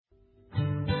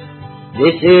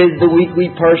This is the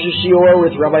weekly Parsha Shiur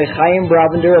with Rabbi Chaim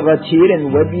Bravender of Atid and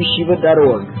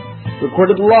WebYeshiva.org,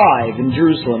 recorded live in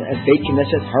Jerusalem at Beit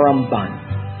Knesset Haramban.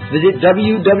 Visit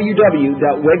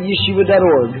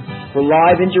www.webyeshiva.org for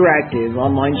live interactive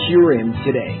online shiurim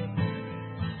today.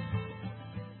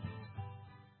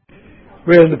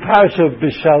 We're in the Parsha of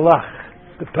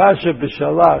Bishalach. The Parsha of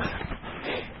Bishalach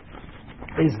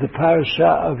is the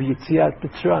Parsha of Yetziat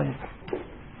Mitzrayim.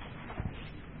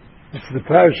 It's the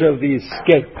Parsha of the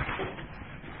escape.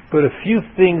 But a few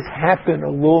things happen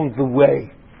along the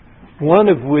way, one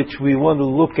of which we want to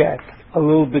look at a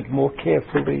little bit more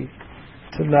carefully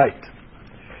tonight.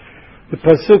 The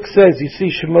Pasuk says, you see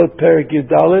Shemot Perek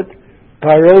Yudalet,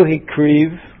 Paro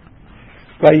Hikriv,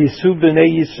 Vayisu B'nei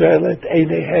Yisrael et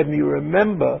Einehem. You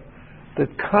remember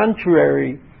that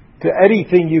contrary to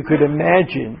anything you could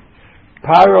imagine,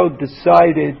 Paro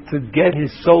decided to get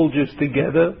his soldiers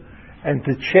together and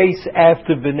to chase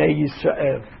after B'nei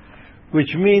Yisrael,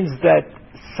 which means that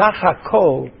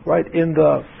Sachakol, right in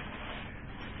the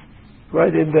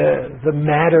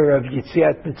matter of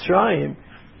Yetziat Mitzrayim,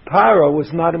 Paro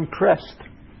was not impressed.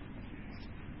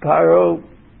 Paro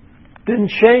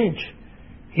didn't change.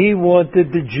 He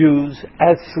wanted the Jews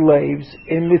as slaves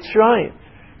in Mitzrayim.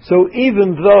 So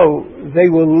even though they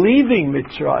were leaving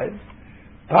Mitzrayim,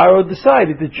 Paro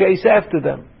decided to chase after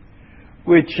them,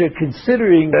 which,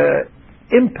 considering the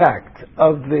impact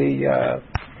of the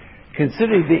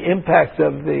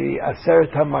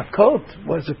Aseret HaMakot,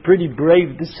 was a pretty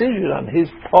brave decision on his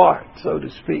part, so to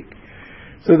speak.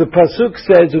 So the pasuk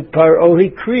says, "Paro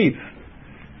hikriv."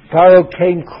 Paro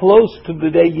came close to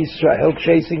Bnei Yisrael,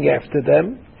 chasing after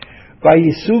them.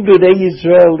 Vayisu Bnei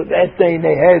Yisrael et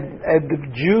einehem, and the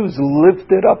Jews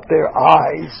lifted up their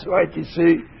eyes. Right, you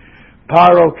see.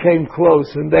 Paro came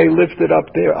close and they lifted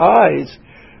up their eyes.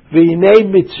 V'hinei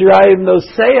Mitzrayim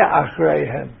nosea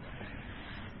achreihem.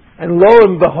 And lo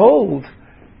and behold,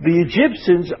 the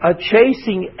Egyptians are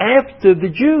chasing after the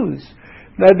Jews.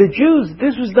 Now the Jews,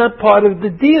 this was not part of the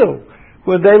deal.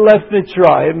 When they left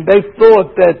Mitzrayim, they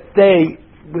thought that they,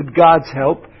 with God's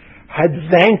help, had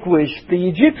vanquished the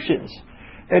Egyptians.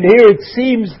 And here it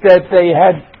seems that they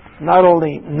had not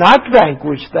only not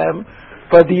vanquished them,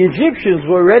 but the Egyptians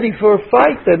were ready for a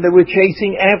fight, and they were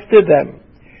chasing after them.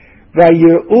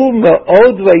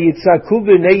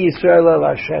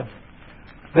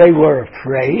 They were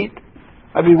afraid.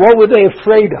 I mean, what were they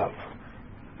afraid of?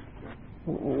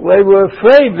 They were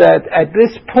afraid that at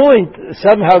this point,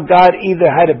 somehow God either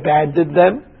had abandoned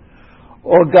them,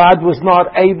 or God was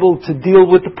not able to deal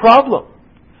with the problem.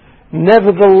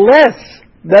 Nevertheless,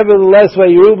 they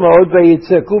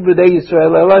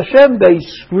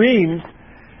screamed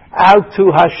out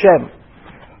to Hashem.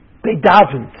 They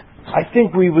davened. I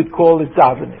think we would call it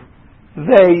davening.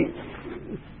 They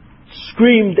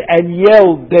screamed and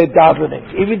yelled their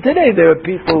davening. Even today there are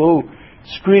people who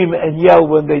scream and yell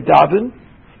when they daven.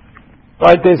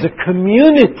 Right? There's a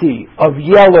community of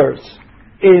yellers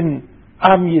in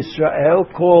Am Yisrael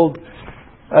called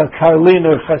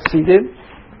Karliner Hasidim.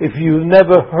 If you've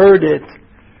never heard it,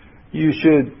 you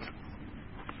should.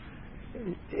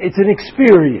 It's an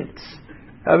experience.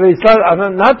 I mean,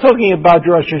 I'm not talking about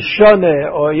Rosh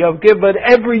Hashanah or Yom Kippur, but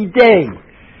every day,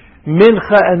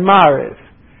 Mincha and Mariv,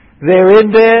 they're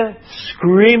in there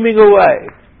screaming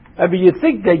away. I mean, you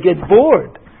think they get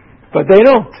bored, but they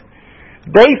don't.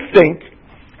 They think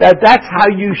that that's how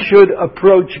you should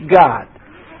approach God,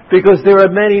 because there are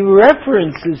many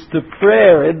references to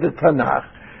prayer in the Tanakh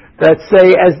that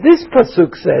say, as this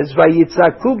pasuk says,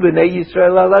 "Vayitzaku b'nei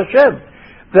Yisrael al Hashem,"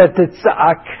 that the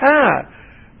tza'akah,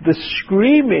 the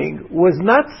screaming, was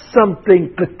not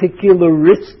something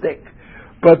particularistic,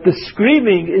 but the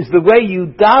screaming is the way you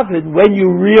daven when you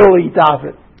really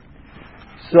daven.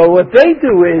 So what they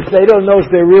do is, they don't know if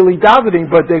they're really davening,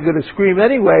 but they're going to scream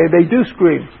anyway, and they do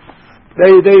scream.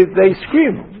 They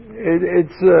scream.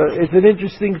 It's an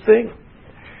interesting thing.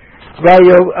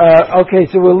 Okay,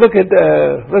 so let's look at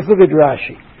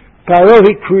Rashi. Paro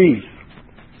hikriv.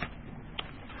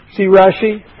 See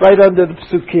Rashi? Right under the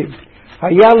Psukim.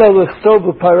 Hayala l'chtov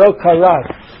Paro karat.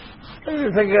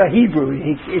 It's like a Hebrew.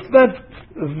 It's not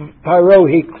Paro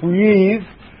hikriv,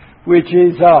 which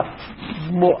is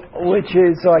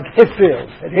like Hifil.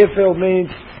 And Hifil means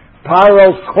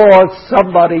Paro caused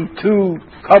somebody to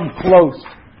come close.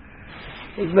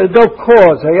 There's no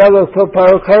cause. Hayala l'chtov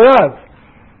Paro karat.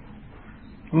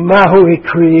 Mahu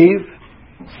hikriv.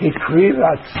 Hikriv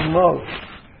atzmo.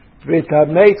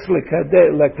 V'tameitz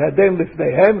lekadem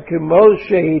lifneihem k'mo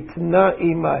she'itna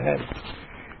imahem.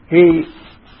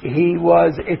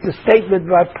 It's a statement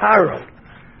by Paro,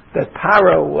 that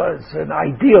Paro was an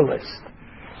idealist.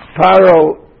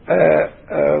 Paro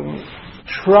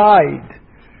tried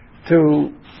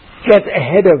to get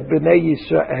ahead of Bnei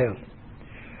Yisrael.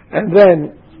 And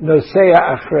then, Nosea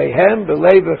Achreihem,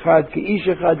 Belev Echad K'ish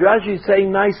Echad, Rashi is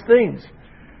saying nice things.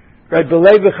 Right,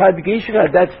 Belev Echad K'ish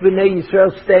Echad, that's Bnei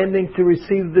Yisrael standing to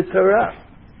receive the Torah.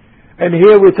 And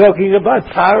here we're talking about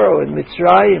Paro and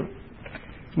Mitzrayim.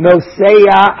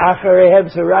 Nosea Achreihem,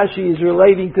 so Rashi is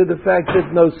relating to the fact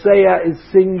that Nosea is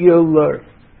singular.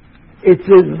 It's as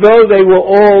though they were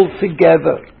all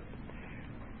together.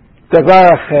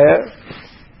 Davar Acher,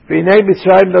 V'nei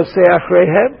Mitzrayim Nosea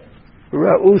Achreihem,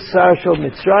 Ra'u Sar Shel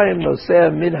Mitzrayim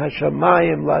Nosea Min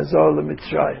Hashamayim Lazor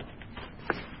LeMitzrayim.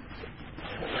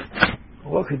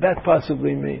 What could that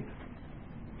possibly mean?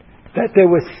 That there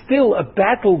was still a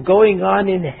battle going on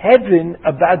in heaven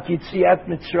about Yitziat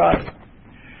Mitzrayim.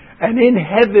 And in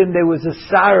heaven there was a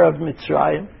Sar of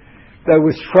Mitzrayim that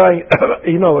was trying,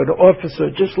 an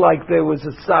officer, just like there was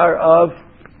a Sar of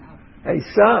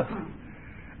Esav.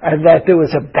 And that there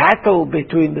was a battle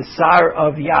between the Sar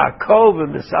of Yaakov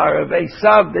and the Sar of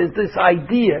Esav. There's this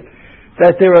idea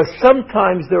that there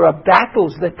are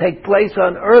battles that take place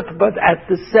on earth, but at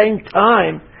the same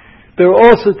time, they're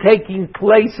also taking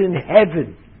place in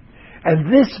heaven.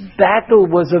 And this battle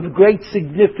was of great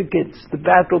significance, the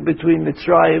battle between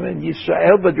Mitzrayim and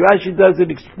Yisrael, but Rashi doesn't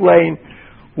explain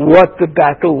what the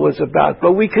battle was about.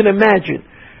 But we can imagine.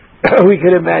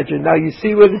 Now you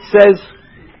see what it says?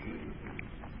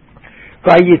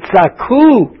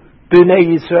 Vayitzaku b'nei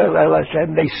Yisrael el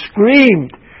Hashem. They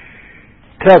screamed,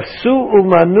 Tafsu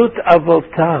umanut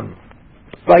avotam.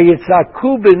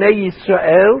 Vayitzaku b'nei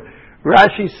Yisrael.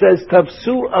 Rashi says,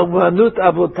 Tafsu umanut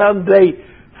avotam. They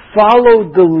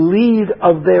followed the lead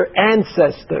of their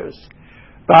ancestors.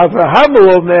 V'Avraham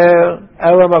omer,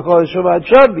 Elam HaKol Shomad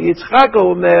Shom, Yitzchak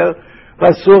omer,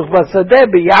 Vasuch Basadeh,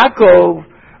 B'Yakov,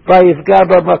 Vayifga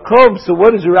B'Makom. So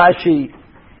what is Rashi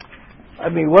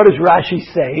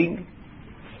saying?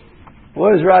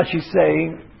 What is Rashi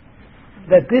saying?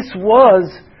 That this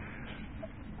was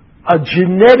a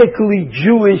genetically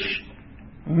Jewish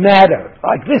matter.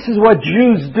 Like this is what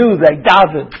Jews do, they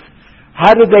daven.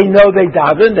 How do they know they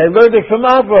daven? They learned it from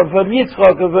Avraham, from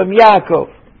Yitzchak, and from Yaakov.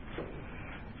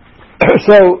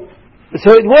 So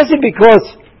it wasn't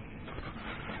because,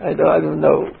 I don't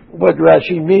know what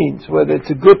Rashi means, whether it's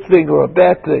a good thing or a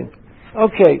bad thing.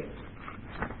 Okay.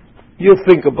 You'll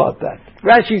think about that.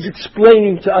 Rashi is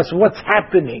explaining to us what's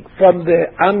happening from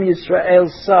the Am Yisrael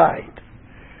side.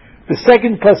 The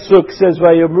second pasuk says,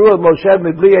 "Vayomru al Moshe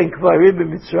mibli ein kvarim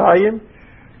b'Mitzrayim."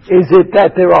 Is it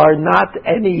that there are not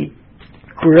any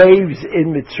graves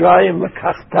in Mitzrayim?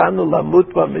 L'kachtanu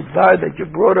lamut b'midbar, that you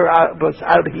brought us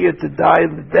out here to die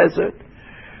in the desert.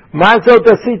 Mazot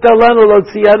asita lanu lo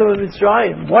tziyanu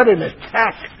b'Mitzrayim. What an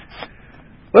attack!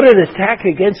 What an attack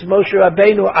against Moshe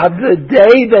Rabbeinu on the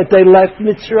day that they left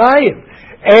Mitzrayim,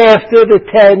 after the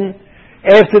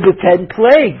 10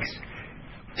 plagues.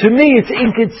 To me, it's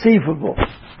inconceivable.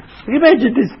 Can you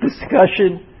imagine this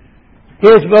discussion?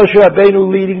 Here's Moshe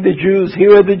Rabbeinu leading the Jews.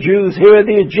 Here are the Jews. Here are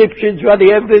the Egyptians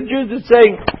running after the Jews. Are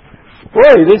saying,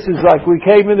 "Boy, this is like we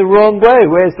came in the wrong way.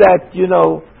 Where's that?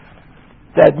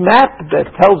 That map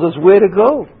that tells us where to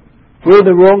go? We're in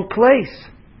the wrong place."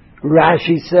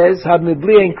 Rashi says,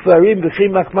 "Hamibli ein kvarim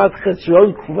b'chim machmat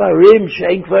chesron kvarim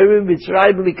she'ein kvarim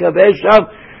Mitzrayim likavesh sham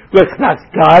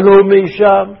v'chnachtanu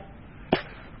misham."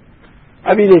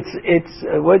 I mean, it's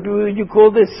what do you call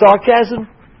this? Sarcasm.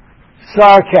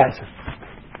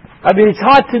 I mean, it's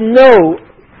hard to know,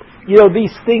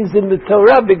 these things in the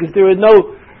Torah because there are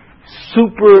no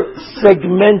super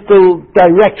segmental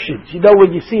directions.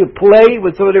 When you see a play,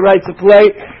 when somebody writes a play,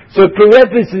 so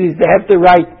parentheses they have to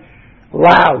write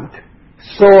loud,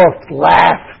 soft,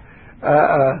 laugh,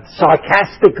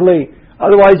 sarcastically.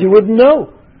 Otherwise you wouldn't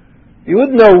know. You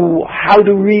wouldn't know how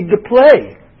to read the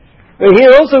play. But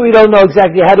here also we don't know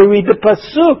exactly how to read the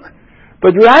pasuk.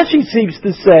 But Rashi seems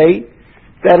to say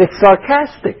that it's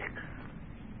sarcastic.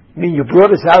 I mean, you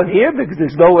brought us out here because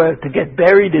there's nowhere to get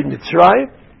buried in Mitzrayim.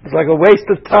 It's like a waste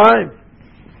of time.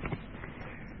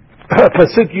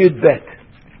 Pasuk Yud Bet.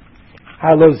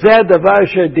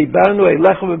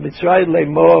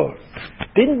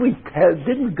 Didn't we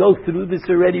go through this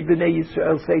already? Bnei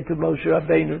Yisrael say to Moshe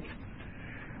Rabbeinu,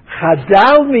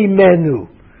 "Chadal mimenu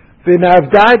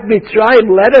v'navdat Mitzrayim."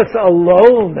 Let us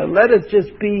alone, and let us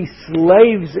just be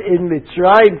slaves in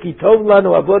Mitzrayim. Ki tov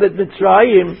lanu avodat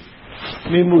Mitzrayim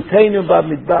mimutenu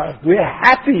b'midbar. We're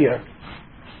happier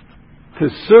to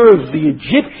serve the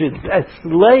Egyptians as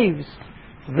slaves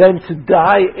than to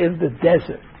die in the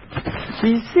desert. So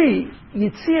you see,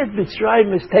 Yetziat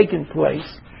Mitzrayim has taken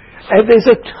place, and there's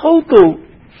a total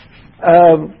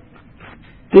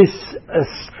this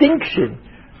distinction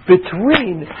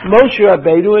between Moshe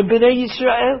Rabbeinu and Bnei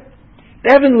Yisrael.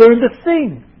 They haven't learned a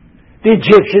thing. The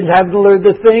Egyptians haven't learned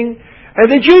a thing,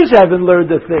 and the Jews haven't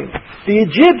learned a thing. The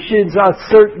Egyptians are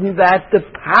certain that the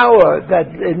power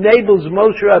that enables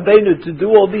Moshe Rabbeinu to do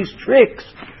all these tricks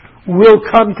will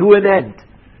come to an end.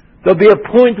 There'll be a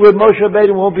point where Moshe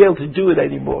Rabbeinu won't be able to do it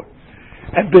anymore.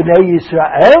 And Bnei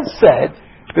Yisrael says,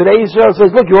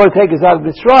 look, you want to take us out of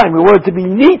Mitzrayim. We want it to be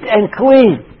neat and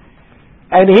clean.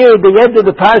 And here at the end of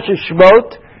the Parashat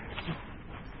Shemot,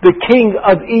 the king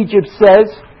of Egypt says,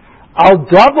 I'll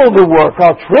double the work,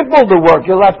 I'll triple the work.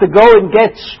 You'll have to go and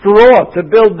get straw to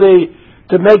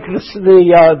make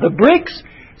the bricks.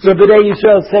 So Bnei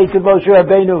Yisrael say to Moshe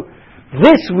Rabbeinu,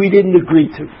 this we didn't agree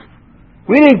to.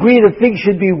 We didn't agree that things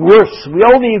should be worse. We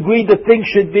only agreed that things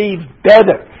should be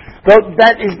better. But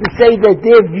that is to say that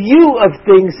their view of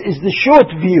things is the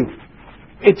short view.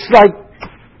 It's like,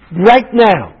 right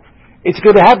now. It's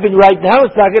going to happen right now,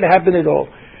 it's not going to happen at all.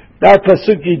 That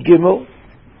Pasuk Yud Gimel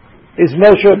is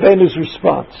Moshe Rabbeinu's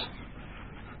response.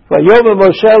 Vayom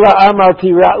Moshe la'am al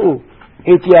tira'u,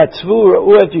 hityatzvu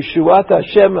ra'u et yeshuat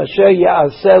Hashem asher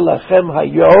ya'aseh lachem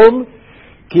hayom,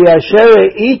 ki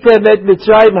asher eitem et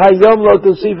Mitzrayim hayom lo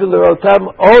tosifu l'rotam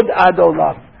od ad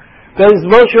olam. That is,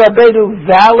 Moshe Rabbeinu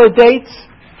validates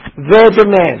their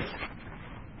demand.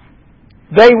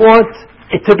 They want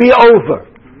it to be over.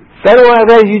 They don't have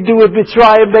anything to do with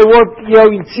Mitzrayim. They want,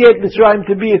 Yetziat Mitzrayim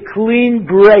to be a clean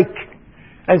break.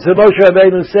 And so Moshe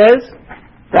Rabbeinu says,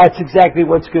 that's exactly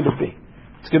what's going to be.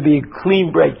 It's going to be a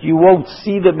clean break. You won't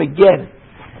see them again.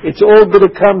 It's all going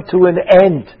to come to an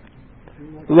end.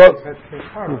 Look,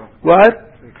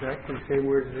 what? Exactly the same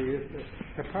words they used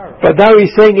to Pharaoh. But now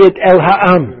he's saying it El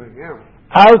Ha'am.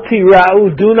 Al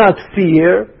tira'u, do not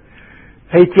fear.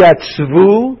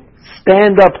 Hityatzvu,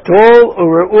 stand up tall.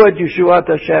 U'ra'u et Yeshuat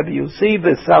Hashem, you see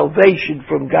the salvation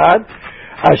from God.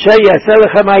 Asher yaseh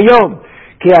lechem hayom,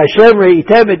 ki Hashem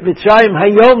reitem et Mitzrayim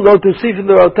hayom, lo tusifu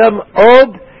l'rotam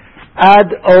od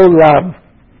ad olam.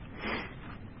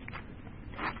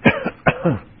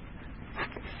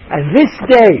 And this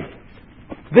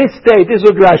is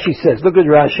what Rashi says. Look at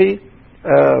Rashi.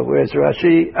 Where's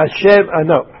Rashi?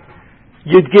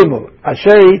 Yud Gimel.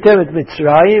 Asher yitem et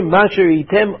Mitzrayim, masher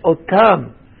yitem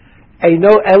otam.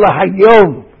 Eino ela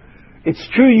hayom. It's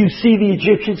true you see the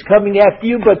Egyptians coming after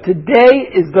you, but today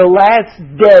is the last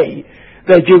day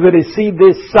that you're going to see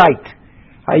this sight.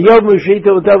 Hayom u'shita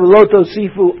otam lo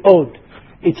tosifu od.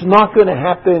 It's not going to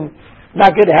happen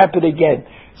again.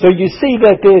 So you see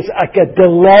that there's like a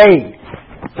delay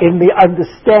in the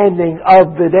understanding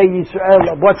of the Bnei Yisrael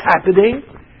of what's happening,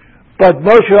 but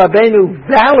Moshe Rabbeinu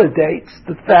validates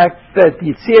the fact that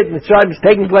Yetziat Mitzrayim is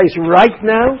taking place right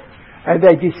now, and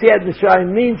that Yetziat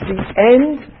Mitzrayim means the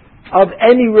end of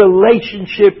any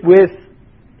relationship with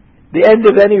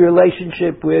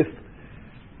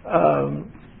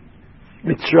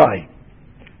Mitzrayim.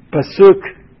 Pasuk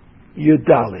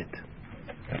Yudalit.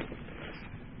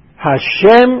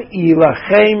 Hashem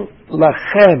yilachem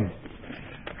lachem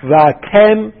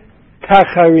v'atem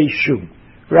tacharishum.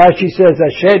 Rashi says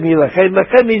Hashem yilachem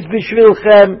lachem means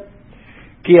bishvilchem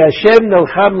ki Hashem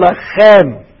nilcham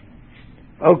lachem.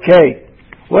 Okay,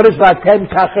 what is v'atem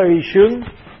tacharishum?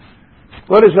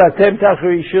 What is v'atem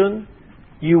tacharishum?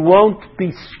 You won't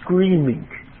be screaming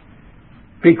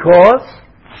because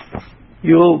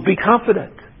you'll be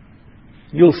confident.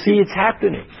 You'll see it's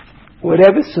happening.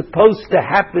 Whatever's supposed to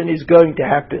happen is going to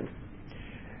happen.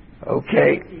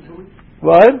 Okay.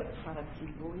 What?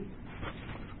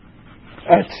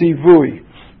 At Tzivui.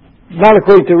 Not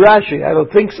according to Rashi, I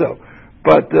don't think so.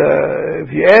 But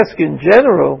if you ask in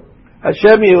general,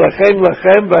 Hashem yilachem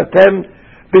lachem v'atem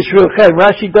bishvilchem.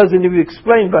 Rashi doesn't even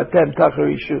explain v'atem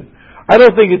tacharishun. I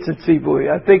don't think it's a Tzivui.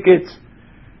 I think it's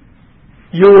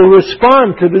you will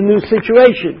respond to the new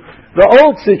situation. The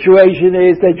old situation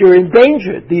is that you're in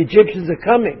danger. The Egyptians are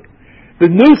coming. The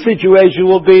new situation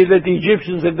will be that the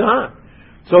Egyptians are gone.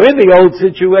 So in the old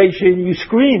situation, you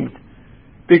screamed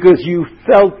because you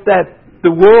felt that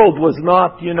the world was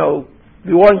not, you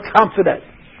weren't confident.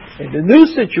 In the new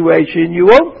situation, you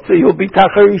won't. So you'll be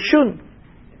tacharishun. Is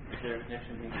there a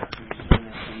connection between tacharishun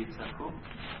and Yitzaku?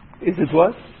 Is it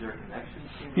what? Is there a connection?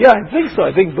 Yeah, I think so.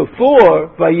 I think before,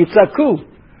 by Yitzaku.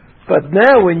 But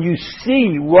now when you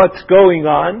see what's going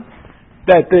on,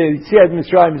 that the Yetziat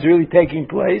Mitzrayim is really taking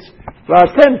place,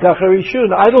 V'atem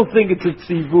tacharishun, I don't think it's a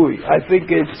tzivui. I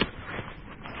think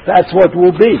that's what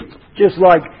will be. Just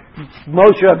like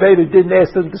Moshe Rabbeinu didn't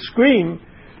ask them to scream,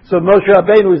 so Moshe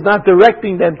Rabbeinu is not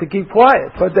directing them to keep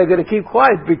quiet, but they're going to keep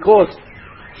quiet because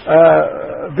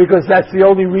that's the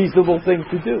only reasonable thing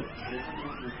to do.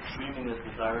 This is Meaning is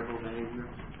desirable behavior?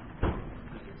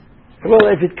 Well,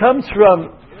 if it comes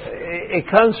from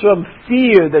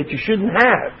fear that you shouldn't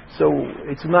have, so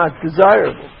it's not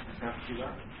desirable.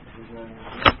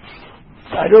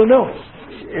 I don't know.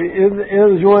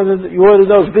 You want to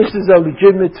know if this is a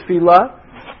legitimate tefillah?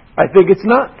 I think it's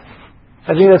not.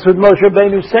 I think that's what Moshe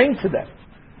Rabbeinu is saying to them.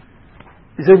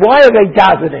 He said, why are they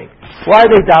davening? Why are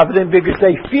they davening? Because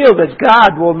they feel that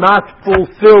God will not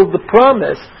fulfill the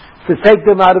promise to take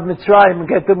them out of Mitzrayim and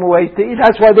get them away to eat.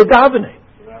 That's why they're davening.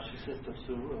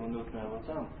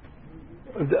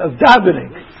 Of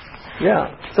davening.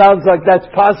 Yeah. Sounds like that's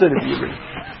positive.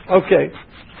 Okay.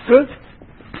 Good.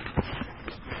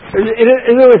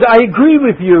 In other words, I agree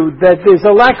with you that there's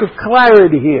a lack of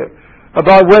clarity here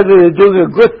about whether they're doing a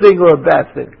good thing or a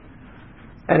bad thing.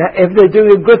 And if they're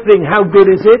doing a good thing, how good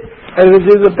is it? And if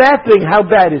they're doing a bad thing, how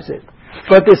bad is it?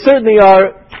 But there certainly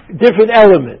are different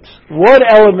elements. One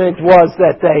element was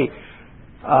that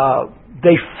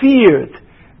they feared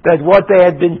that what they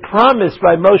had been promised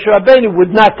by Moshe Rabbeinu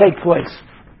would not take place.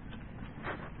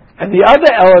 And the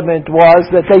other element was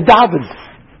that they davened,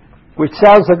 which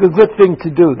sounds like a good thing to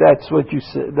do. That's what you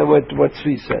said. What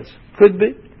Tzvi says. Could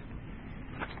be.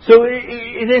 So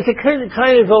there's a kind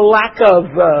of a lack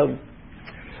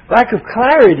of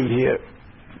clarity here.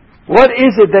 What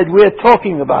is it that we're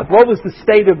talking about? What was the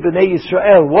state of Bnei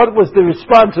Yisrael? What was the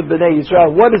response of Bnei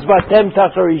Yisrael? What is Vatem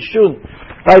Tacharishun?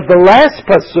 Right, the last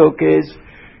pasuk is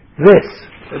this,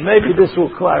 and maybe this will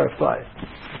clarify.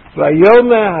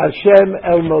 Vayomer Hashem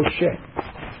El Moshe.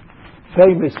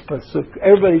 Famous pasuk.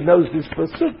 Everybody knows this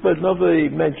pasuk, but nobody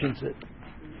mentions it.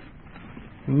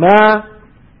 Ma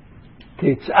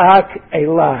Titzak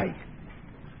Elai.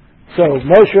 So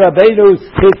Moshe Rabbeinu's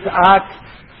Titzak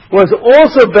was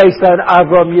also based on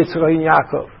Avram, Yitzchak, and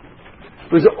Yaakov.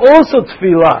 It was also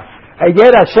tefillah. And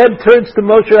yet Hashem turns to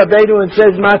Moshe Rabbeinu and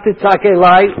says, Ma Titzak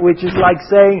Elai, which is like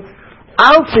saying,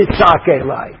 Al Titzak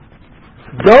Elai.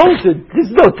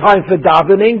 There's no time for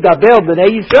davening. Daber b'nei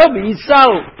Yisrael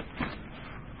v'yisau.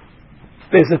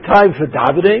 There's a time for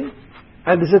davening,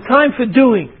 and there's a time for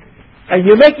doing. And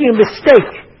you're making a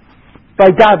mistake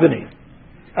by davening.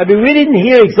 I mean, we didn't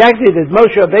hear exactly that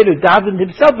Moshe Rabbeinu davened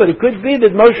himself, but it could be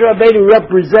that Moshe Rabbeinu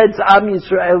represents Am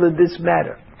Yisrael in this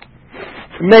matter.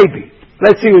 Maybe.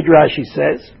 Let's see what Rashi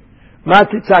says. Ma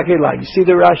Titzak Elai. You see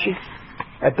the Rashi?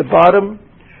 At the bottom.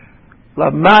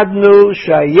 Lamadnu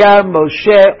Shaya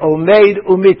Moshe Omeid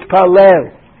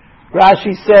Umitpalel.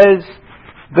 Rashi says,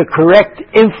 the correct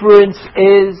inference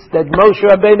is that Moshe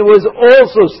Rabbeinu was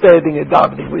also standing and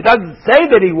davening. It doesn't say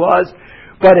that he was,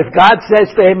 but if God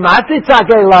says to him, Ma Titzak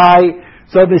Elai,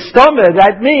 so the stomach,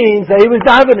 that means that he was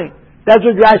davening. That's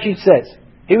what Rashi says.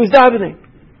 He was davening.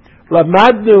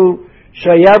 Lamadnu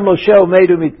Shaya Moshe Omeid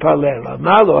Umitpalel.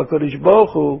 Amalo HaKadosh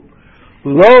Baruch Hu,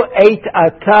 Lo eit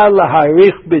ata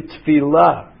laharich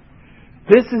b'tfilah.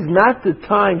 This is not the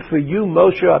time for you,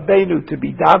 Moshe Rabbeinu, to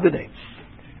be davening,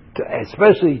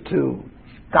 especially to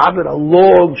daven a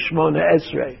long Shmona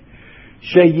Esrei.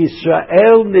 She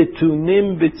Yisrael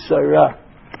netunim b'tzara.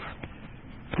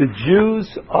 The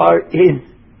Jews are in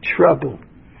trouble,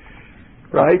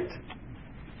 right?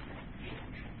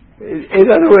 In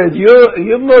other words,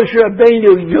 you're Moshe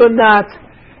Rabbeinu. You're not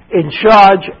in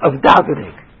charge of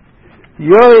davening.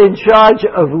 You're in charge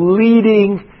of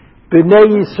leading Bnei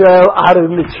Yisrael out of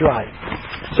Mitzrayim.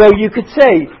 So you could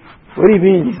say, what do you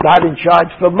mean he's not in charge?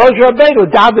 For Moshe Rabbeinu,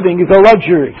 davening is a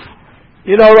luxury.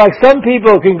 You know, like some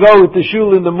people can go to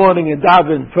shul in the morning and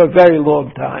daven for a very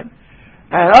long time.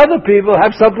 And other people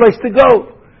have someplace to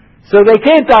go. So they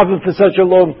can't daven for such a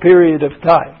long period of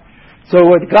time. So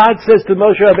what God says to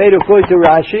Moshe Rabbeinu, according to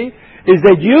Rashi, is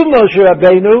that you, Moshe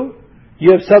Rabbeinu,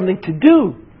 you have something to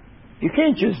do. You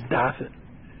can't just daven.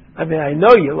 I mean, I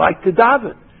know you like to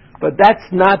daven, but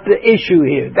that's not the issue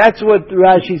here. That's what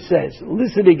Rashi says.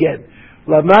 Listen again.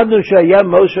 Lamadnu shaya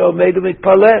Moshe omeid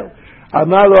umitpalel.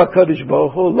 Amar lo HaKadosh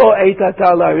Baruch Hu, lo eit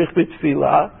ata larich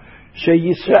b'tfilah, she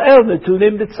Yisrael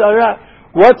netunim b'tzara.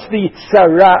 What's the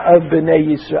tzara of Bnei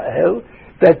Yisrael?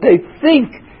 That they think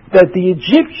that the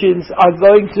Egyptians are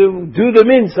going to do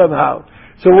them in somehow.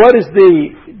 So what is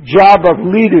the job of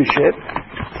leadership?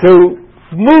 To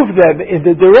move them in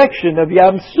the direction of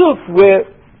Yam Suf, where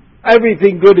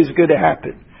everything good is going to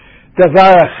happen.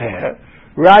 Davar acher,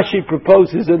 Rashi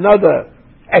proposes another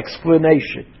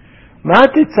explanation. Ma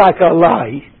titzak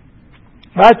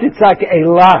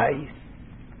elai,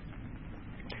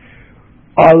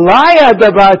 alai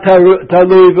adavar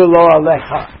talui v'lo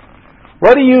alecha.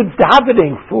 What are you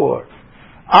davening for?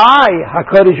 I,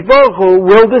 HaKadosh Baruch Hu,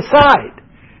 will decide,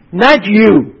 not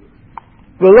you.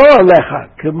 V'lo alecha,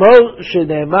 k'mo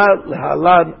shene'emar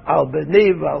lehalan al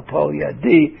beni v'al pol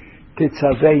yadi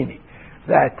titzaveni.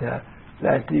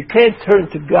 That you can't turn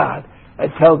to God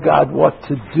and tell God what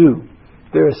to do.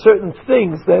 There are certain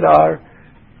things that are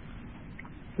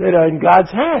in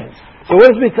God's hands. So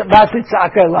where's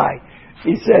Matitzak Elai?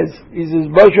 He says,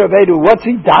 Moshe Rabbeinu, what's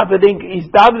he davening? He's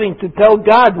davening to tell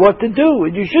God what to do,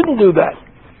 and you shouldn't do that.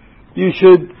 You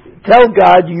should tell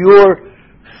God your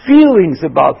feelings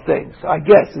about things. I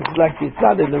guess it's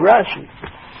not in the Rashi.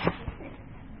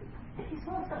 He's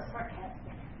also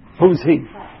sarcastic. Who's he?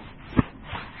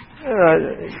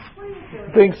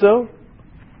 Think so?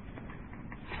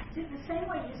 The same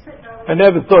way you said earlier. I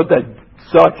never thought that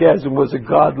sarcasm was a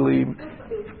godly. Because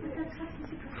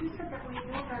you said that we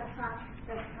know that's not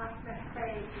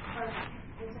phrase because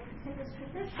there's a continuous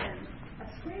tradition of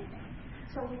screaming.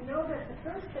 So we know that the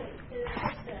first thing is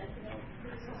that,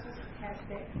 he's also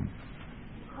sarcastic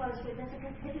because there's a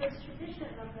continuous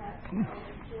tradition of that.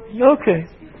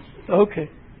 Okay.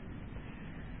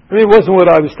 I mean, it wasn't what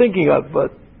I was thinking of,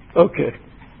 but okay.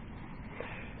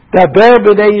 Daber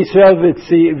b'nei Yisrael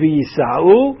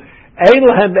v'yisa'u ein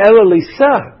lahem ela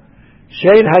lisa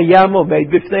shein hayam omed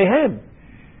b'fneihem.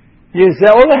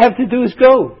 All they have to do is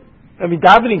go. I mean,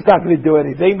 davening's not going to do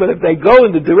anything, but if they go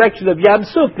in the direction of Yam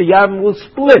Suf, the Yam will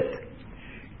split.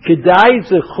 Kedai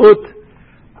zechut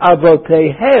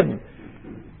avoteihem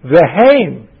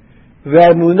v'heim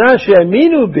v'emunah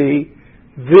she'aminu bi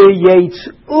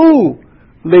v'yetz'u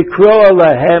likro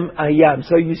lahem ayam.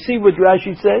 So you see what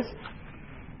Rashi says?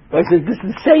 He says this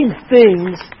is the same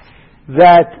things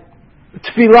that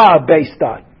tefillah are based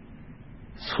on.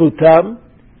 Zchutam,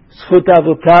 zchut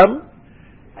avotam,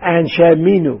 and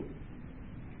she'aminu.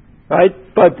 Right?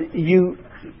 But you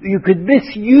could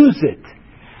misuse it.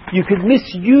 You could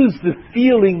misuse the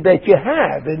feeling that you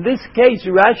have. In this case,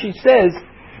 Rashi says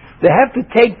they have to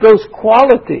take those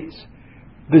qualities,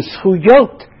 the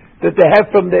zchuyot that they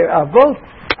have from their avot,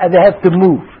 and they have to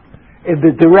move in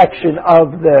the direction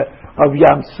of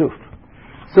Yam Suf.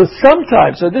 So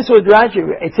sometimes, this is what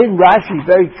it's in Rashi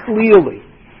very clearly,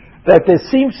 that there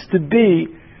seems to be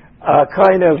a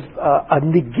kind of a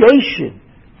negation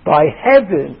by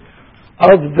heaven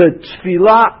of the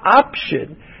tefillah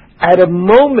option at a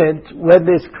moment when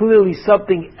there's clearly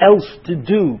something else to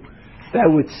do that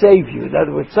would save you. In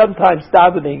other words, sometimes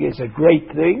davening is a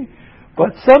great thing,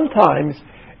 but sometimes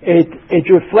it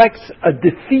reflects a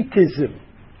defeatism,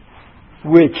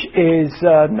 which is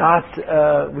not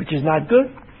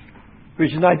good.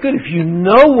 Which is not good. If you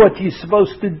know what you're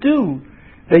supposed to do,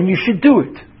 then you should do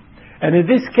it. And in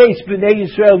this case, Bnei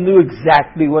Yisrael knew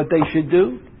exactly what they should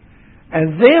do,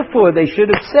 and therefore they should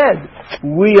have said,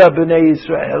 "We are Bnei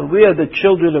Yisrael. We are the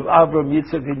children of Avraham,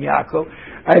 Yitzchak, and Yaakov,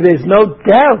 and there's no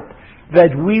doubt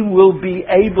that we will be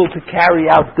able to carry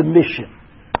out the mission."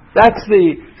 So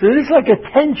this is like a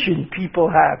tension people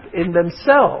have in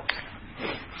themselves.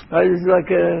 It's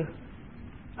like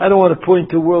I don't want to point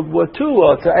to World War II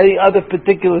or to any other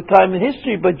particular time in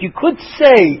history, but you could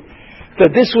say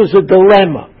that this was a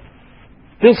dilemma.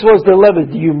 This was the dilemma.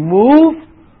 Do you move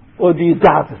or do you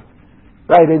daven?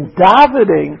 Right? And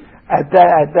davening at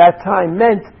that time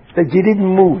meant that you didn't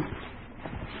move.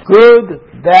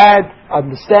 Good, bad,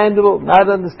 understandable, not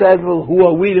understandable. Who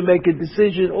are we to make a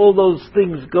decision? All those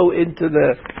things go into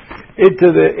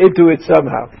it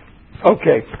somehow.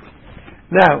 Okay.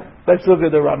 Now let's look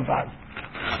at the Ramban.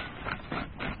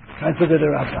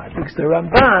 Because the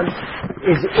Ramban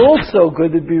is also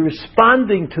going to be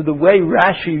responding to the way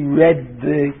Rashi read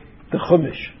the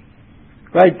Chumash.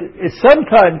 Right?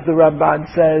 Sometimes the Ramban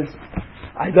says,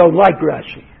 I don't like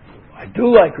Rashi. I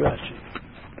do like Rashi.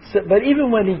 So, but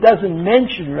even when he doesn't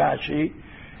mention Rashi,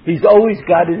 he's always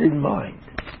got it in mind.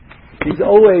 He's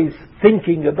always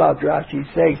thinking about Rashi,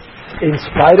 saying, in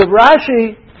spite of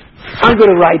Rashi, I'm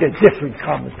going to write a different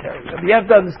commentary. I mean, you have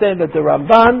to understand that the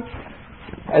Ramban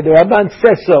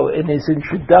says so in his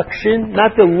introduction,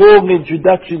 not the long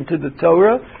introduction to the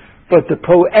Torah, but the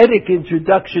poetic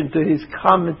introduction to his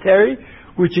commentary,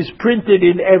 which is printed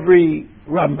in every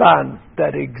Ramban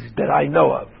that I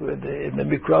know of, in the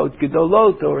Mikraot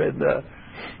Gedolot or in the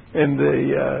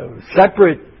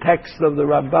separate text of the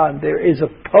Ramban. There is a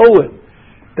poem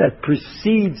that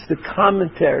precedes the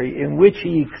commentary in which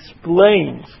he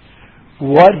explains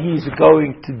what he's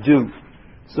going to do.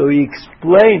 So he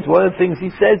explains, one of the things he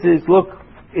says is, look,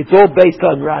 it's all based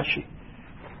on Rashi.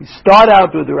 You start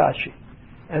out with Rashi,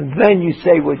 and then you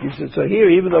say what you said. So here,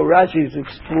 even though Rashi has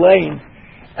explained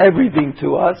everything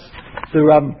to us, the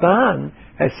Ramban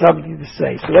has something to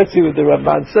say. So let's see what the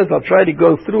Ramban says. I'll try to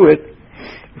go through it.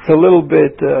 It's a little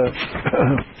bit...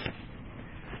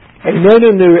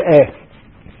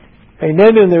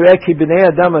 Einenu nireh ki b'nei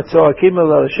adam atzoakim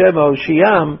el Hashem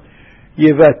ha'oshiam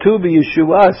yivatu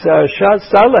b'Yeshua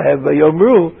salahem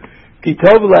v'yomru ki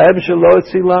tov lahem shelo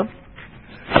etzilam.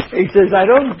 He says, I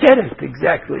don't get it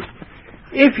exactly.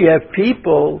 If you have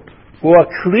people who are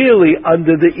clearly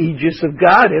under the aegis of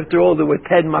God, after all, there were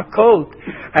 10 makot,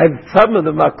 and some of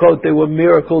the makot, there were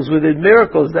miracles within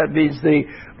miracles. That means the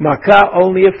makah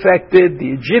only affected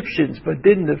the Egyptians, but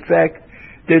didn't affect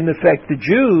the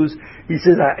Jews. He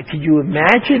says, can you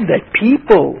imagine that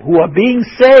people who are being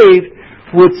saved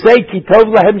would say, Ki tov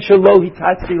lahem shelo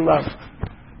hitatzilam,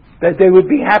 that they would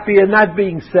be happier not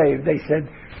being saved? They said,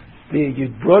 you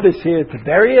brought us here to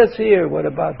bury us here. What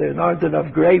about there aren't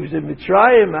enough graves in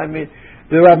Mitzrayim? I mean,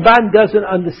 the Ramban doesn't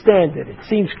understand it. It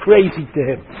seems crazy to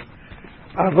him.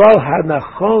 Aval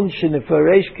hanachon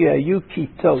shenefaresh ki hayu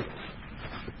kitot.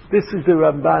 This is the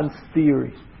Ramban's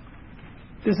theory.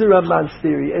 This is the Ramban's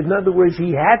theory. In other words,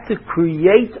 he had to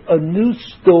create a new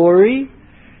story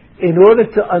in order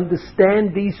to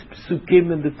understand these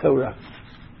psukim in the Torah.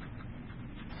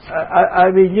 I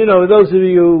mean, those of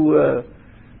you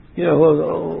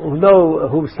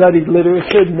who studied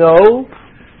literature know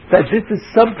that this is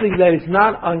something that is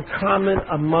not uncommon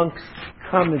amongst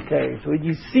commentaries. When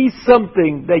you see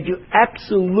something that you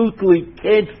absolutely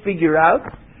can't figure out,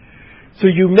 so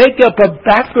you make up a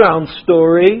background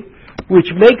story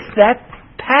which makes that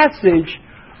passage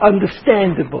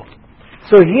understandable.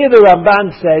 So here the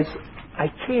Ramban says, I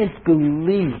can't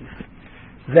believe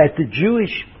that the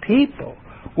Jewish people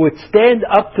would stand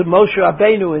up to Moshe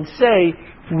Rabbeinu and say,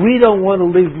 we don't want to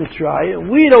leave Mitzrayim.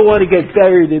 We don't want to get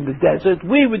buried in the desert.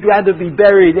 We would rather be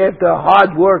buried after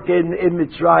hard work in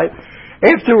Mitzrayim.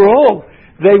 After all,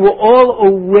 they were all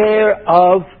aware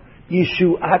of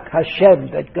Yeshuat Hashem,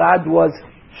 that God was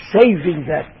saving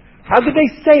them. How could they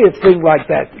say a thing like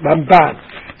that, Ramban?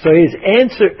 So his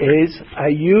answer is,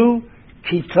 Ayu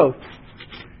Kitot.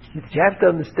 You have to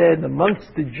understand,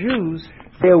 amongst the Jews,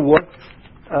 there were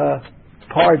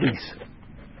parties.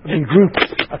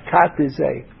 Groups, a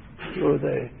katizeh, or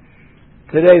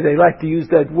today they like to use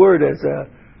that word as a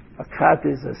kat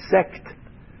is a sect.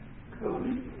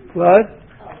 What?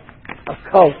 A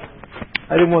cult.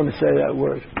 I didn't want to say that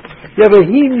word. Yeah, but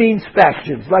he means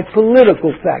factions, like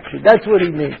political factions. That's what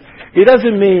he means. He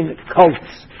doesn't mean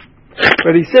cults.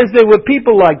 But he says there were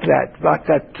people like that.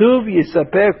 Vakatuv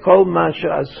yisaper kol ma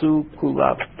she'asu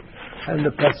kulam. And the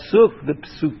pasuk, the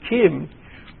psukim,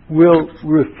 will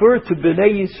refer to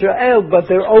Bnei Yisrael, but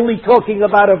they're only talking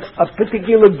about a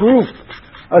particular group,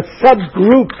 a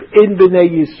subgroup in Bnei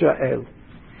Yisrael.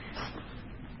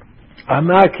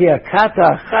 Amar ki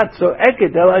akata achat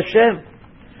zo'eket el Hashem,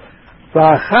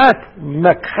 va'achat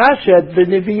makashet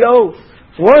b'neviot.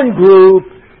 One group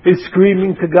is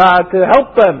screaming to God to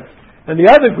help them, and the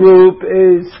other group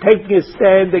is taking a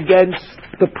stand against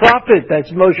the prophet.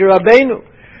 That's Moshe Rabbeinu.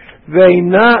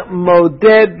 Ve'ina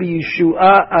modeh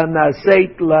b'Yeshua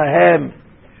anaseit lahem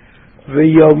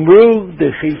ve'yomru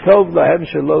dechitov lahem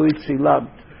shelo itzilam.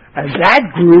 And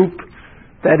that group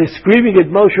that is screaming at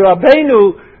Moshe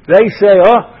Rabbeinu, they say,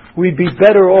 we'd be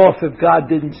better off if God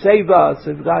didn't save us,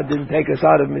 if God didn't take us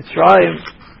out of Mitzrayim.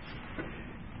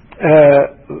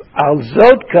 Al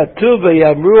zot katuv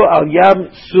ve'yamru al yam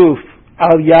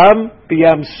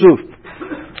b'yam suf.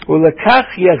 So in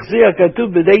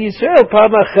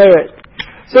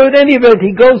any event,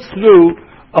 he goes through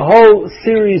a whole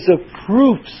series of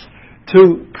proofs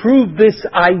to prove this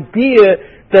idea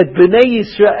that Bnei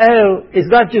Yisrael is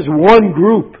not just one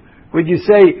group. When you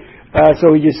say, so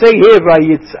when you say here,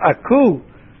 Vayitzaku,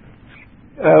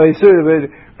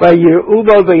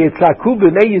 Vayir'uba Vayitzaku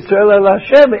Bnei Yisrael el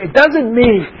Hashem, it doesn't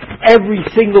mean every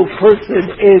single person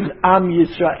in Am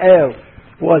Yisrael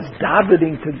was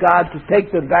davening to God to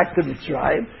take them back to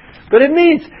Mitzrayim, but it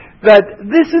means that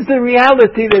this is the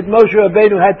reality that Moshe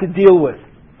Rabbeinu had to deal with.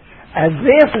 And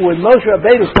therefore, when Moshe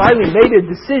Rabbeinu finally made a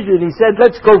decision, he said,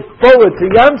 let's go forward to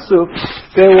Yam Suf,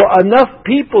 there were enough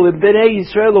people in Bnei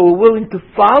Yisrael who were willing to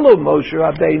follow Moshe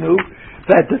Rabbeinu,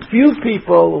 that the few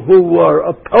people who were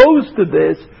opposed to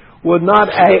this were not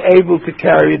able to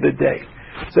carry the day.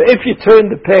 So if you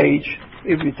turn the page,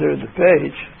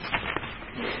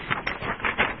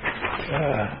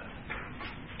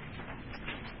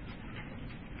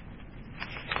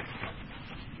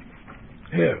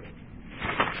 here.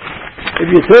 If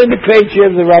you turn the page here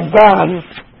of the Ramban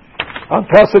on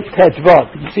Pasuk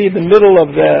Tetvot, you see in the middle of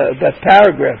the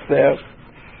paragraph there,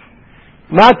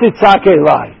 Matitzak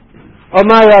Elai.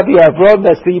 Omar Rabbi Avram,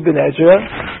 that's the Ibn Ezra,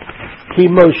 Ki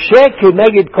Moshe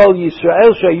Keneged Kol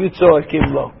Yisrael Shayu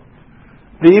Tzoakim Lo.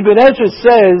 The Ibn Ezra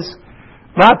says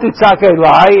Matitzak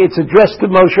Elai, it's addressed to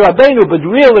Moshe Rabbeinu, but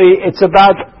really it's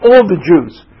about all the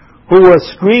Jews who were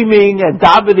screaming and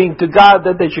davening to God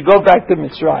that they should go back to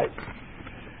Mitzrayim.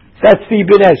 That's the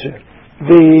Ibn Ezra.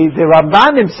 The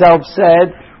Ramban himself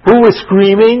said, who was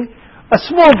screaming? A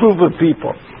small group of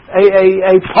people,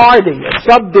 a party, a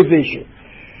subdivision.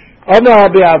 Amar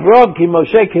Rabbi Avram ki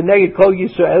Moshe keneged kol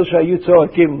Yisrael shayu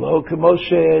tzoakim lo ki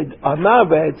Moshe amar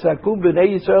ve'etzaku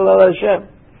b'nei Yisrael al Hashem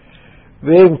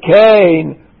v'im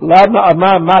kein lama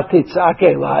amar ma titzak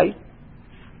elai.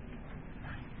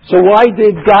 So why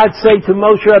did God say to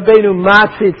Moshe Rabbeinu ma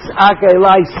titzak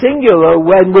elai singular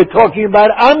when we're talking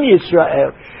about Am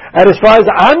Yisrael? And as far as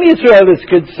Am Yisrael is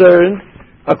concerned,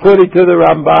 according to the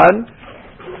Ramban,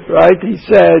 right, he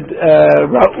said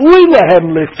Ra'ui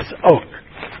lehem litzok.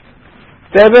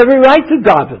 They have every right to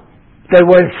daven. They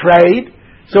were afraid,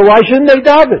 so why shouldn't they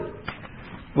daven?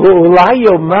 V'ulai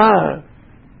yomar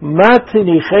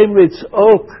matinichem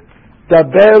litzok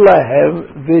daber lahem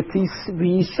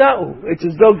v'yisau. It's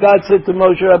as though God said to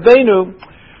Moshe Rabbeinu,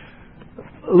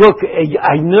 look,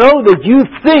 I know that you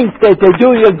think that they're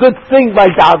doing a good thing by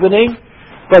davening,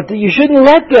 but you shouldn't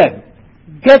let them.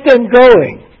 Get them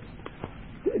going.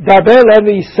 Daber lahem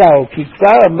v'yisau ki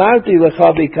kvar amarti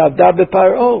lecha v'kavda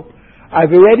b'paro.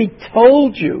 I've already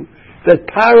told you that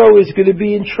Paro is going to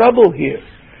be in trouble here.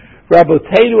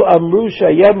 Raboteinu amru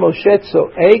shayem Moshe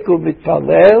tzo'ek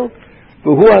u'mitpalel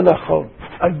v'hu anachon.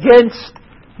 Against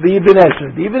the Ibn Ezra.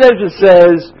 The Ibn Ezra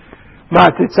says, Ma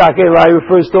titzak elai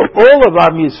refers to all of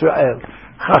Am Yisrael.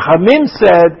 Chachamim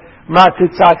said, Ma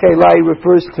titzak elai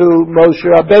refers to Moshe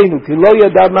Rabbeinu. Ki lo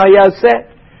yada ma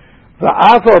yaseh.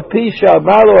 V'af al pi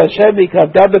she'amar lo Hashem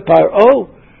v'kavda b'paro.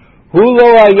 Even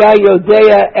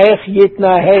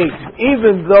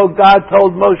though God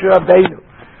told Moshe Rabbeinu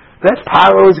that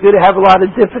Paro is going to have a lot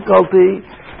of difficulty,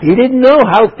 he didn't know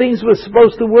how things were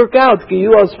supposed to work out. He's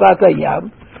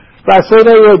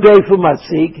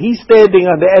standing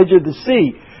on the edge of the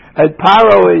sea, and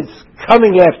Paro is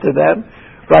coming after them.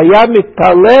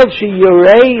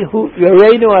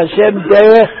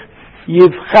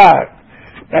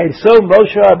 And so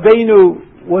Moshe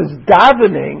Rabbeinu was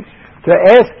davening to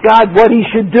ask God what he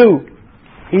should do.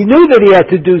 He knew that he had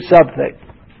to do something,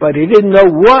 but he didn't know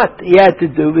what he had to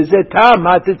do. It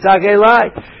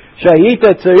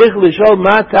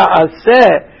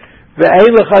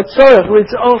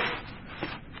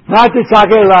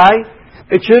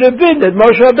should have been that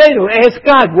Moshe Rabbeinu asked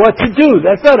God what to do.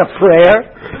 That's not a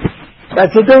prayer.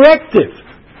 That's a directive.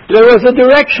 There was a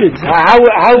direction how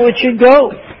it should go.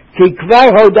 So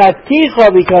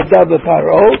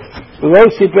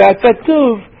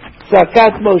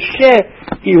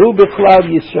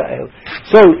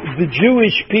the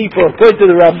Jewish people, according to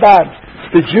the Ramban,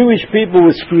 the Jewish people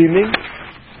were screaming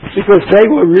because they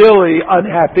were really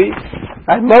unhappy,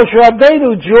 and Moshe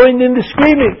Rabbeinu joined in the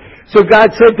screaming. So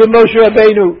God said to Moshe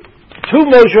Rabbeinu,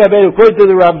 according to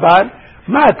the Ramban,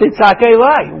 Ma titzak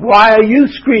elai, why are you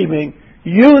screaming?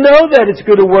 You know that it's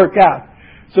going to work out.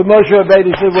 So Moshe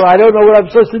Rabbeinu said, well, I don't know what I'm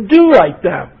supposed to do right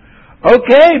now.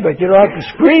 Okay, but you don't have to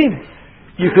scream.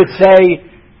 You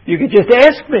could just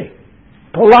ask me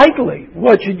politely,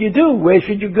 what should you do? Where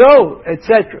should you go?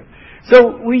 Etc.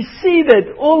 So we see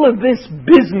that all of this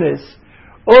business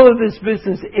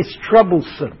is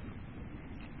troublesome.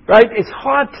 Right? It's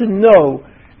hard to know.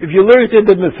 If you learn in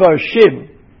the Mefarshim,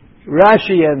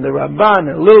 Rashi and the Ramban,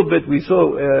 a little bit we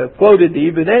saw quoted the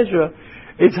Ibn Ezra,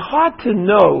 it's hard to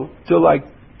know, to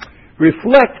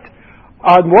reflect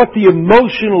on what the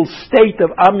emotional state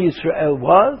of Am Yisrael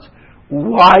was,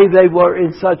 why they were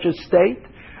in such a state,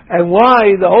 and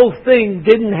why the whole thing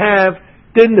didn't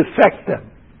affect them.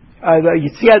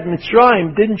 Yetziat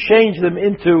Mitzrayim didn't change them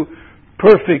into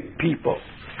perfect people.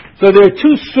 So there are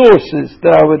two sources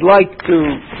that I would like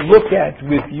to look at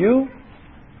with you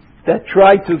that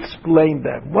try to explain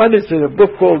them. One is in a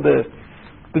book called the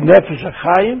Nefesh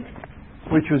HaChaim,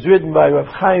 which was written by Rav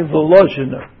Chaim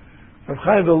Volozhiner. Rav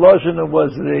Chaim Volozhiner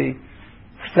was the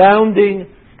founding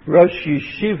Rosh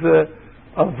Yeshiva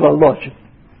of Volozhin.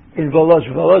 In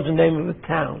Volozhin, Volozhin, name of a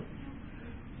town.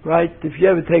 Right? If you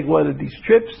ever take one of these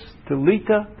trips to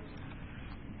Lita,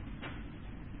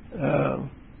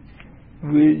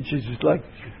 which is like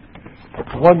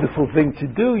a wonderful thing to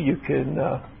do, you can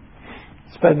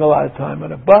spend a lot of time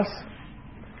on a bus,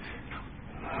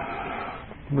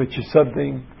 which is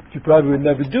something you probably would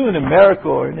never do in America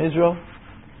or in Israel.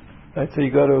 Right? So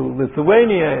you go to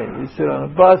Lithuania and you sit on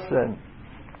a bus and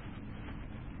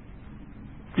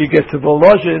you get to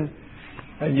Volozhin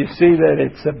and you see that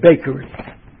it's a bakery.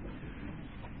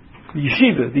 The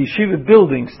yeshiva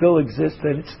building still exists,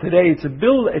 and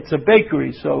it's a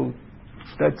bakery, so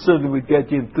That certainly would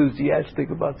get you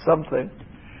enthusiastic about something.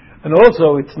 And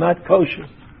also, it's not kosher.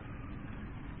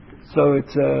 So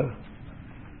it's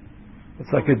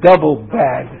like a double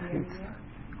bad. It's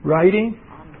writing?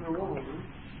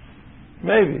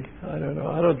 Maybe. I don't know.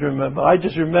 I don't remember. I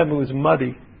just remember it was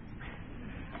muddy.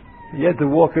 You had to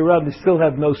walk around. They still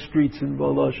have no streets in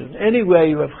Volozhin.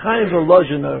 Anyway, Rav Chaim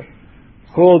Volozhiner,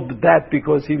 called that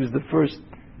because he was the first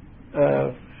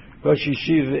Rosh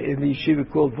Yeshiva in the yeshiva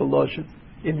called Volozhin,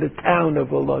 in the town of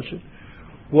Volozhin,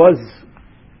 was,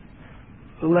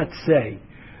 let's say,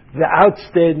 the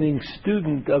outstanding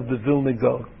student of the Vilna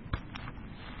Gaon.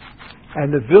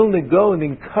 And the Vilna Gaon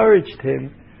encouraged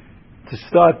him to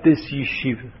start this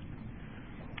yeshiva.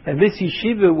 And this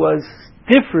yeshiva was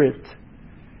different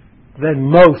than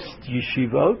most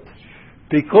yeshivot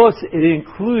because it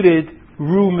included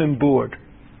room and board.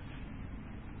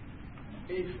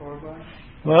 Paid for by?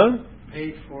 What?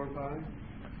 Paid for by?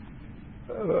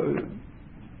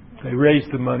 They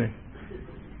raised the money.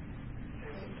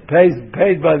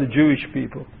 Paid by the Jewish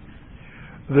people.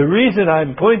 The reason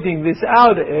I'm pointing this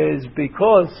out is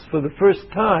because for the first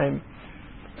time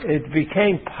it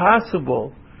became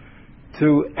possible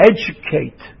to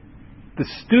educate the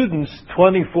students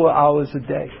 24 hours a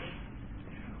day.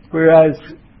 Whereas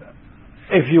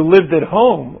if you lived at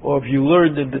home or if you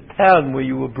learned in the town where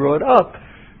you were brought up,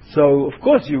 so of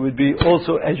course you would be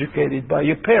also educated by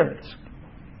your parents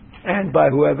and by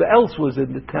whoever else was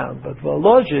in the town. But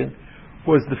Volozhin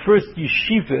was the first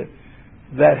yeshiva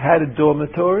that had a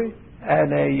dormitory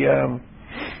and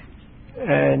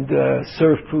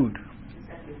served food.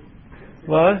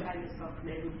 What?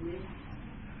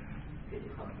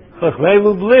 Chachmei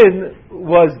Lublin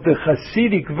was the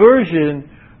Hasidic version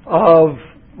of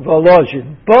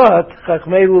Volozhin, but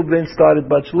Chachmei Lublin started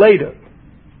much later.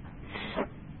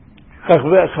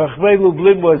 Chachmei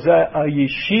Lublin was a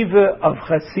yeshiva of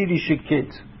Hasidic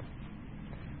kids,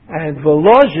 and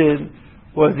Volozhin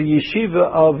was the yeshiva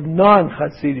of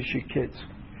non-Hasidic kids.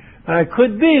 And it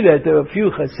could be that there were a few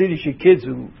Hasidic kids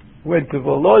who went to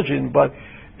Volozhin, but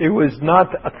it was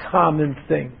not a common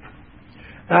thing.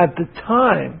 At the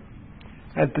time,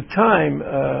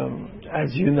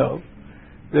 as you know,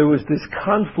 there was this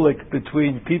conflict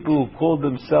between people who called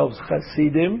themselves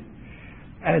Hasidim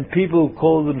and people who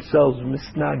called themselves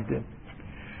Misnagdim.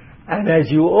 And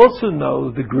as you also know,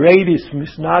 the greatest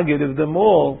Misnagid of them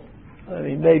all, I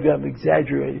mean, maybe I'm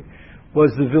exaggerating,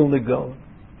 was the Vilna Gaon.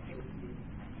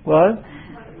 What?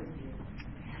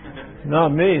 Not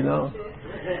me, no.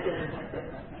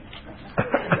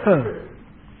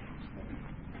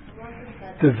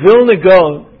 The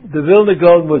Vilna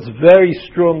Gaon was very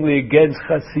strongly against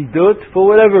Hasidut for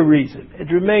whatever reason.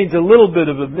 It remains a little bit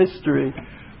of a mystery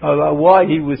about why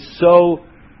he was so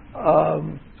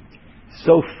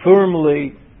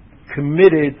firmly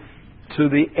committed to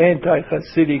the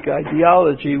anti-Hasidic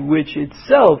ideology, which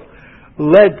itself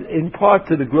led in part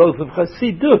to the growth of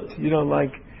Hasidut. You know,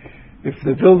 like, if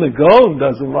the Vilna Gaon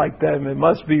doesn't like them, it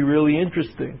must be really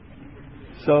interesting.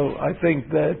 So I think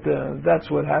that that's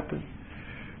what happened.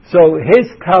 So his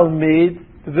Talmid,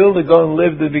 the Vilna Gaon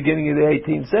lived at the beginning of the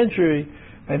 18th century,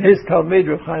 and his Talmid,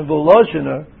 Rav Chaim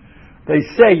Volozhiner, they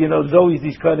say, you know, there's always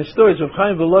these kind of stories. Rav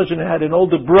Chaim Volozhiner had an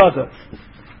older brother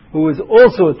who was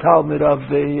also a Talmid of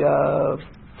the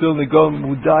Vilna Gaon,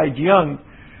 who died young,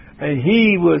 and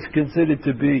he was considered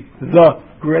to be the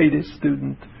greatest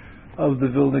student of the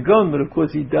Vilna Gaon, but of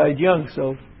course he died young,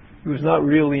 so he was not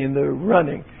really in the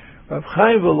running. Rav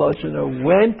Chaim Volozhiner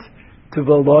went to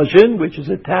Volozhin, which is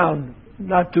a town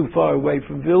not too far away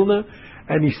from Vilna,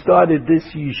 and he started this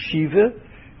yeshiva.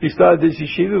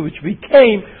 Which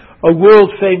became a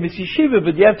world-famous yeshiva,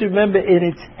 but you have to remember, in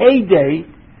its heyday,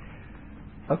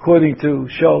 according to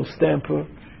Shaul Stamper,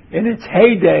 in its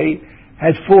heyday,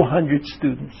 had 400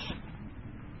 students.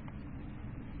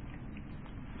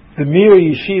 The Mir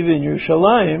Yeshiva in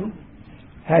Yerushalayim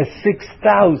has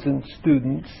 6,000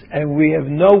 students, and we have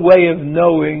no way of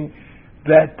knowing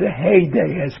that the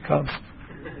heyday has come.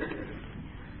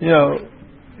 You know,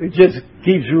 it just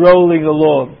keeps rolling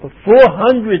along. But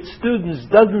 400 students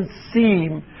doesn't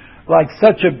seem like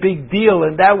such a big deal,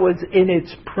 and that was in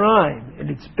its prime, in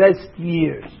its best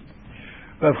years.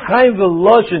 Rav Chaim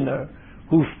Volozhiner,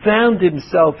 who found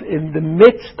himself in the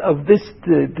midst of this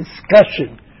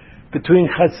discussion between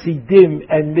Hasidim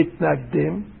and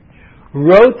Mitnagdim,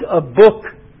 wrote a book,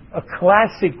 a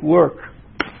classic work.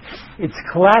 It's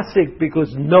classic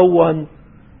because no one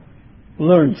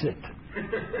learns it.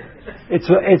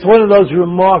 It's one of those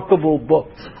remarkable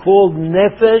books called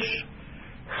Nefesh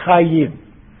Chaim,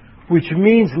 which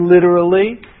means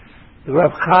literally,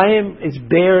 Rav Chaim is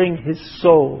bearing his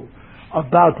soul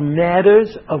about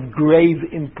matters of grave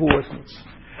importance.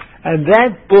 And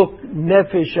that book,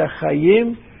 Nefesh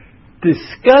HaChaim,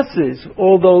 discusses,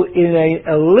 although in an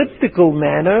elliptical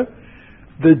manner,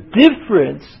 the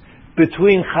difference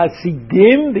between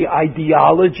Hasidim, the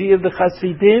ideology of the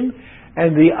Hasidim,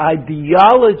 and the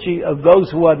ideology of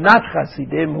those who are not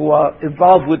Hasidim, who are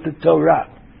involved with the Torah.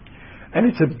 And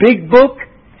it's a big book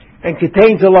and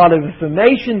contains a lot of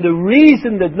information. The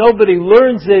reason that nobody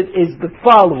learns it is the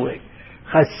following.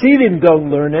 Hasidim don't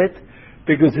learn it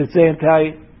because it's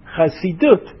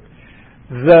anti-Hasidut.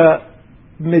 The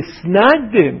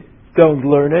Misnagdim don't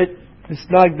learn it.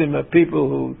 Misnagdim are people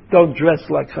who don't dress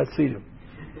like Hasidim.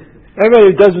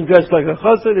 Everybody who doesn't dress like a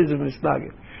Chassid is a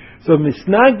Misnagdim. So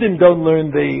Misnagdim don't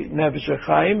learn the Nefesh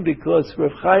HaChaim because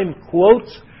Rav Chaim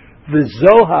quotes the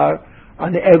Zohar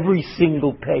on every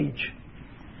single page.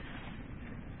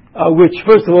 Which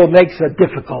first of all makes a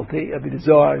difficulty. I mean, the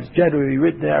Zohar is generally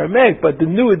written in Aramaic, but the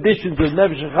new editions of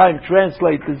Nefesh HaChaim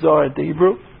translate the Zohar into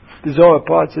Hebrew, the Zohar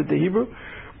parts into Hebrew.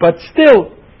 But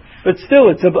still,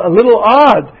 it's a little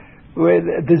odd. Where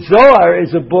the Zohar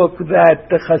is a book that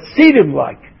the Hasidim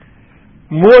like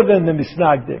more than the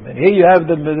Misnagdim, and here you have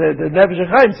the Nefesh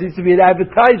HaChaim seems to be an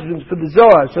advertisement for the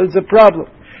Zohar, so it's a problem.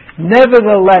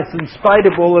 Nevertheless, in spite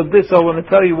of all of this, I want to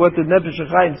tell you what the Nefesh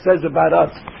HaChaim says about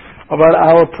us, about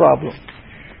our problem.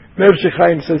 Nefesh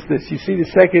HaChaim says this. You see the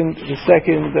second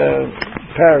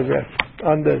paragraph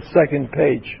on the second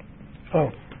page.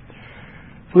 Oh,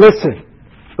 listen.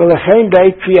 V'lechem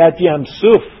b'eit kriyat Yam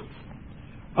Suf.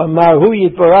 Amar hu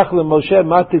yitbarach leMoshe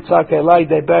ma titzak elai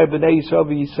deber b'nei Yisrael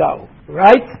v'Yisau.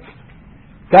 Right?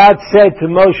 God said to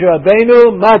Moshe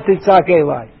Rabbeinu, ma titzak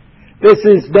elai. This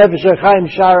is Nefesh HaChaim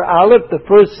Shar Aleph, the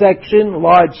first section,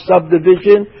 large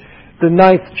subdivision, the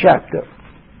 9th chapter.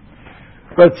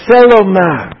 But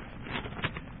Selomar,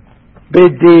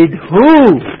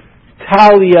 B'didhu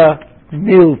Talia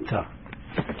Milta.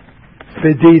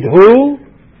 B'didhu,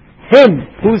 him.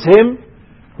 Who's him?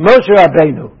 Moshe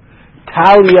Rabbeinu.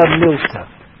 Talia Milta.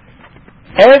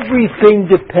 Everything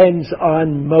depends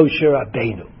on Moshe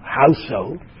Rabbeinu. How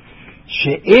so?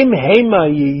 She'im hema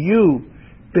yiyu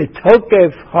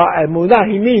betokef ha'emunah.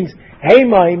 He means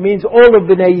all of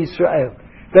Bnei Yisrael.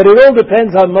 That it all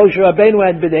depends on Moshe Rabbeinu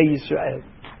and Bnei Yisrael.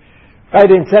 Right,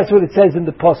 and that's what it says in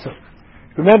the Pasuk.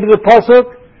 Remember the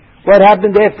Pasuk? What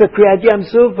happened after Kriyat Yam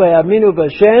Suf? V'yaminu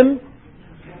b'Hashem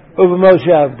u'b'Moshe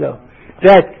Avdo.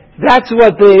 That's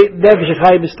what the Nefesh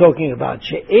HaChaim is talking about.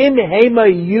 She'im hema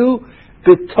yu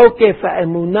b'tokef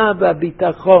ha'emunah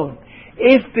v'bitachon.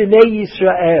 If Bnei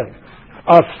Yisrael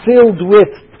are filled with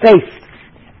faith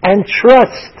and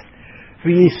trust,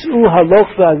 v'yis'u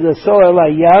haloch v'azasor el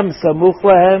hayam samuch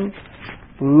lahem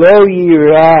lo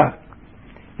yirah.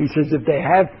 He says if they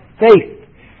have faith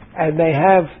and they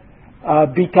have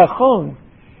bitachon,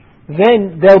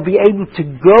 then they'll be able to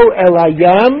go el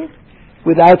hayam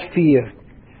without fear.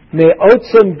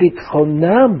 Me'otzem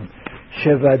bitchonam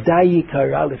shevadai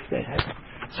yikara lifnei.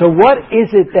 So what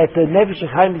is it that the Nefesh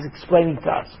HaChaim is explaining to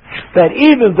us? That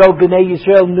even though Bnei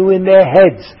Yisrael knew in their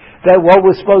heads that what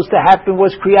was supposed to happen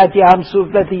was Kriyat Yam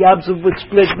Suf, that the Yam Suf would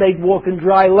split and they'd walk in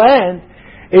dry land,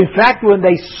 in fact, when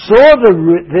they saw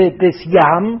this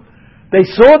Yam, they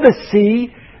saw the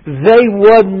sea, they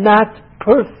were not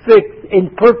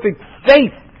in perfect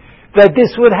faith that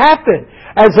this would happen.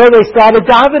 And so they started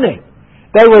davening.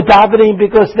 They were davening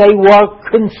because they were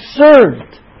concerned.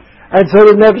 And so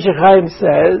the Nefesh HaChaim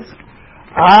says,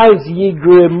 Az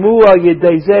yigremu al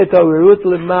yedei zeh ta'orut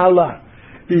lemala.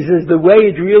 He says the way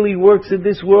it really works in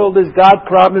this world is God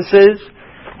promises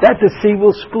that the sea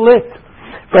will split.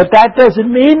 But that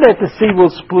doesn't mean that the sea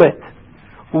will split.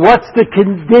 What's the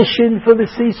condition for the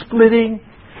sea splitting?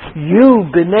 You,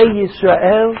 Bnei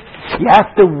Yisrael, you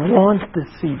have to want the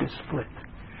sea to split.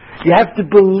 You have to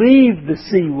believe the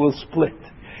sea will split.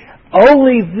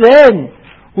 Only then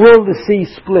will the sea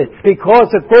split. Because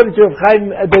according to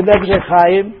the Nefesh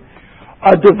HaChaim,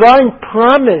 a divine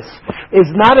promise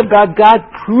is not about God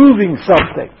proving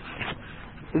something.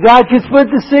 God can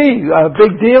split the sea. A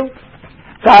big deal.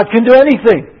 God can do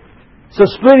anything. So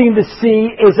splitting the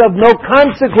sea is of no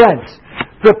consequence.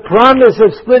 The promise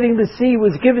of splitting the sea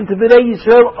was given to Bnei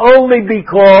Yisrael only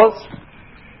because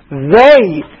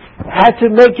they had to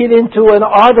make it into an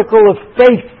article of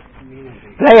faith.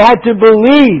 They had to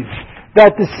believe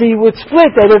that the sea would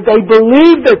split. And if they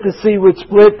believed that the sea would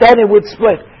split, then it would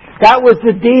split. That was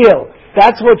the deal.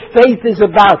 That's what faith is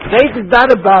about. Faith is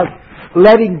not about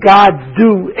letting God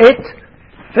do it.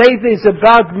 Faith is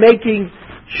about making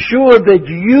sure that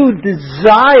you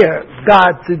desire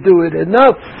God to do it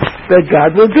enough that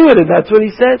God will do it. And that's what he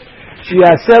says.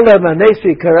 שיעשה להם הנס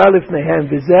ויקרא לפניהם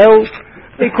וזהו.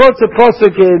 He quotes a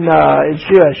pasuk in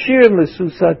Shir Hashirim,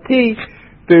 Lesusati,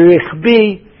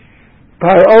 Berichbi,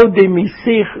 Paro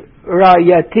Demisich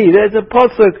Rayati. There's a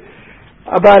pasuk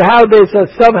about how there's a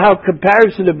somehow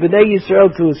comparison of Bnei Yisrael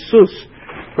to a sus,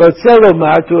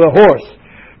 Rotzelomar, to a horse.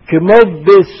 Kemo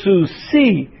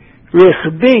besusi,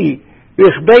 Richbi,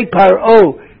 Richbei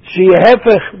Paro,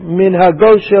 Shehefech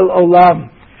minhago shel olam.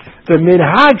 The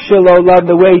minhag shel olam,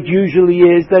 the way it usually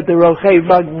is, that the rochev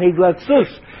magnig sus,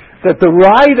 that the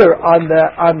rider on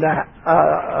the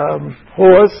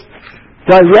horse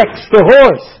directs the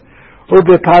horse.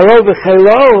 Ubeparo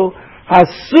v'chelo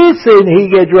hasusin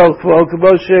higed rokvo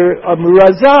k'mosher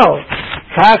amurazal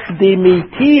kach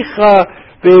dimiticha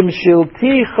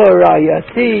v'imshilticha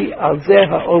rayati al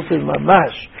zeha open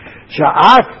mamash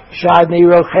sha'at shani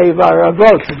rochev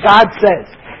aravot. So God says,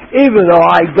 even though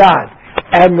I, God,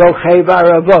 am rochev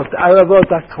aravot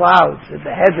are clouds in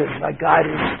the heavens, like God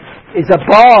is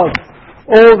above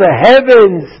all the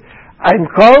heavens, and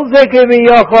kol zekemi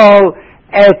yochol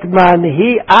at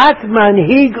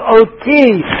manhig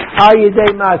oti al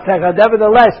yedei ma'asecha.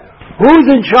 Nevertheless, who's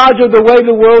in charge of the way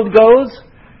the world goes?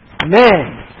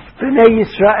 Man, Bnei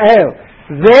Yisrael.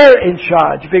 They're in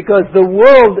charge because the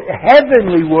world,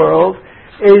 heavenly world,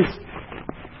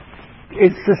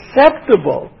 is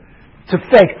susceptible to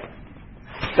faith.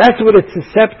 That's what it's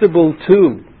susceptible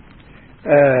to.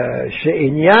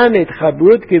 שעניין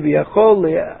התחברות כביכול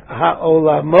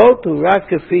העולמות הוא רק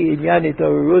כפי עניין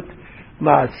התעוררות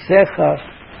מעשיך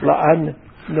לאן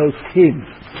נוטים.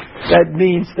 That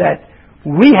means that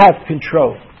we have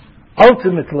control.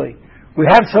 Ultimately, we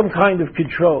have some kind of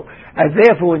control. And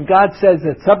therefore, when God says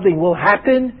that something will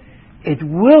happen, it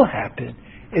will happen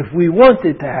if we want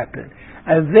it to happen.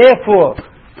 And therefore,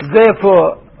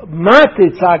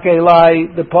 Matitzak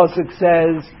Elai, the Pasuk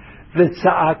says, the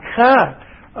tza'akah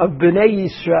of Bnei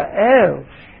Yisrael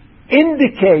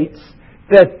indicates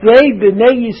that they,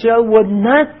 Bnei Yisrael, were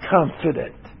not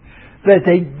confident, that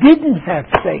they didn't have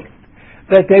faith,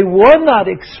 that they were not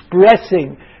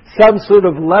expressing some sort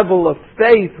of level of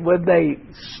faith when they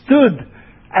stood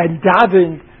and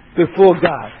davened before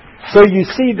God. So you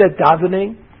see that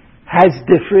davening has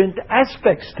different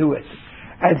aspects to it.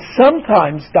 And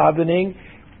sometimes davening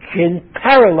can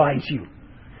paralyze you.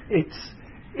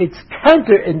 It's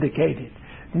counterindicated.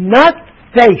 Not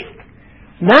faith,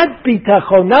 not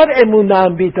bitachon, not emunah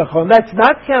and bitachon. That's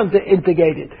not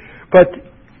counterindicated. But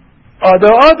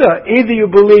either you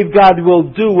believe God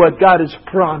will do what God has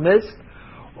promised,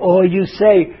 or you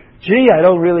say, gee, I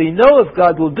don't really know if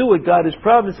God will do what God has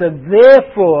promised, and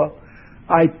therefore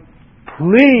I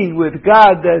plead with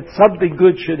God that something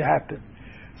good should happen.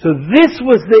 So this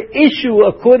was the issue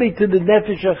according to the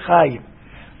Nefesh HaChaim.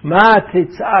 Ma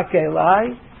titzak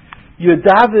elai, you're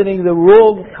davening the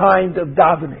wrong kind of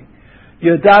davening.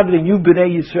 You're davening, you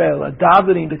Bnei Yisrael, are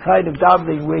davening the kind of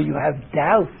davening where you have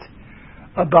doubt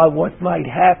about what might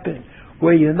happen,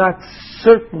 where you're not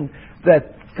certain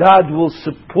that God will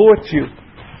support you.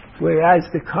 Whereas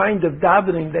the kind of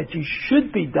davening that you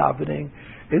should be davening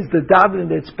is the davening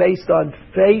that's based on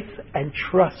faith and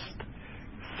trust.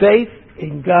 Faith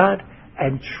in God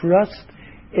and trust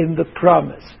in the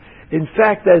promise. In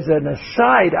fact, as an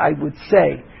aside, I would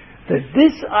say that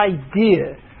this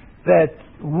idea that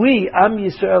we, Am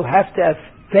Yisrael, have to have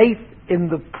faith in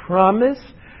the promise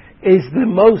is the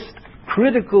most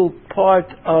critical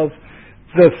part of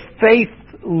the faith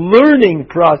learning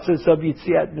process of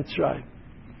Yetziat Mitzrayim.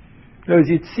 Because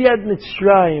Yetziat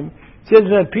Mitzrayim says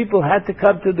that people had to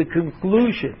come to the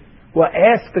conclusion, were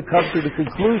asked to come to the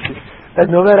conclusion, that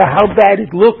no matter how bad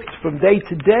it looked from day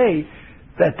to day,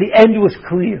 that the end was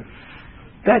clear.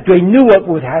 That they knew what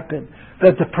would happen.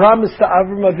 That the promise to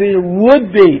Avraham Avinu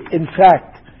would be, in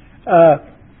fact,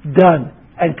 done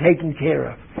and taken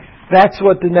care of. That's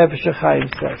what the Nefesh HaChaim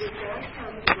says.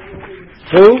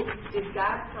 Who? Did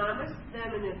God promise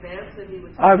them in advance that He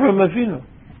would... Avraham Avinu.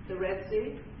 The Red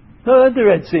Sea? No, not the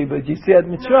Red Sea, but you see at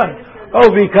Mitzrayim.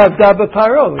 V'kavda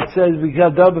b'Paro. It says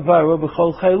v'kavda b'Paro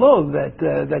b'chol chaylo,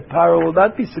 that Paro will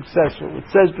not be successful. It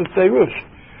says b'Feirush.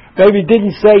 Maybe it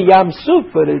didn't say Yam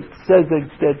Suf, but it says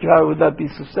that Paro would not be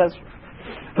successful.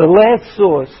 The last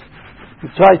source who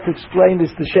tries to explain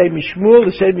this to Shemi Shmuel,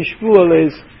 the Shemi Shmuel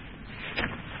is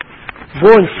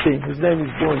Bornstein. His name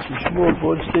is Bornstein. Shmuel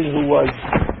Bornstein, who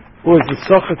was the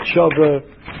Sochat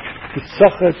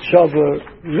Shover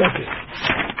Rebbe.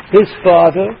 His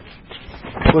father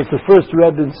was the first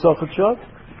Rebbe in Sochotchov,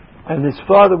 and his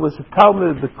father was a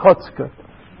Talmud of the Kotzker,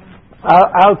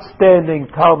 outstanding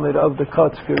Talmud of the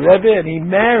Kotzker Rebbe, and he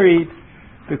married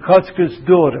the Kotzker's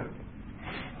daughter.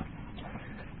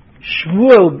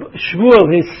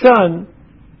 Shmuel, his son,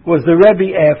 was the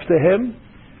Rebbe after him,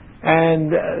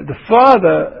 and the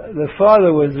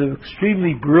father was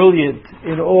extremely brilliant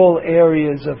in all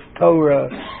areas of Torah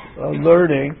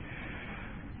learning,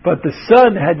 but the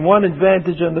son had one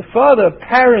advantage on the father,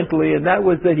 apparently, and that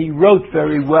was that he wrote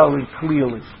very well and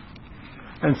clearly.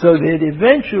 And so that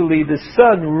eventually the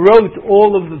son wrote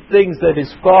all of the things that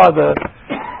his father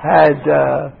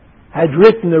had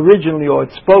written originally or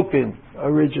had spoken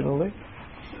originally.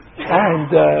 And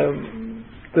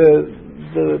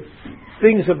the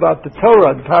things about the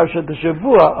Torah, the Parashat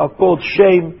Shavua, are called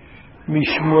Shem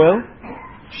Mishmuel.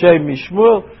 Shem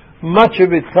Mishmuel. Much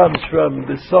of it comes from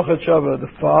the Sochachav of the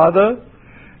father,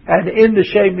 and in the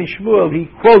Shem Mishmuel he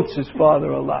quotes his father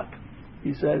a lot.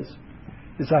 He says,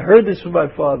 "I heard this from my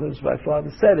father, as my father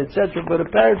said, etc." But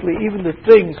apparently, even the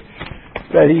things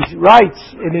that he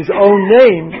writes in his own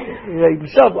name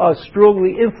himself are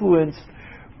strongly influenced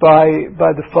by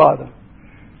the father.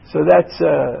 So that's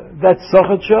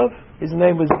Sochachav. His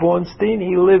name was Bornstein.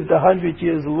 He lived 100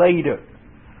 years later.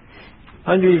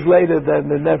 100 years later than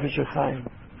the Nefesh HaChaim.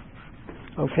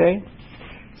 Okay?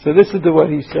 So this is what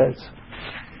he says.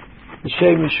 The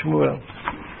Shem Shmuel.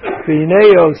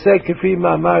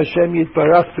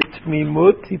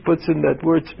 He puts in that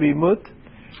word Tmimut.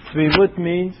 Tmimut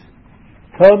means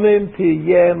Tomim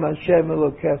Tiyem Hashem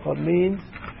Elokecha, means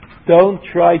don't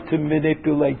try to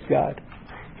manipulate God.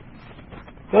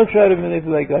 Don't try to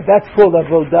manipulate God. That's called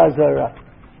Avodah Zarah.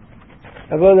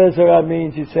 Avodah Zarah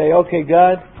means you say, okay,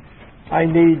 God, I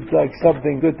need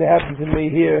something good to happen to me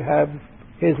here,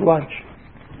 here's lunch.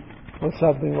 Or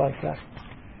something like that.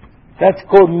 That's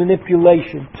called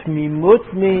manipulation.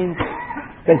 Tmimut means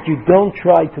that you don't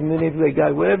try to manipulate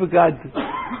God. Whatever God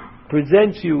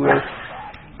presents you with,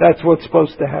 that's what's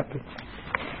supposed to happen.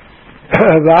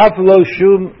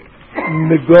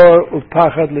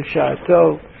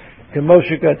 כמו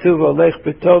שכתוב הולך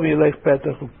פתאום ילך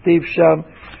פתח וכתיב שם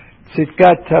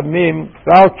צדקת תמים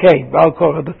ועל כן, ועל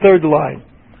כורח, the third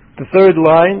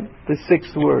line, the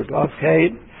sixth word, על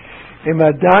כן, אם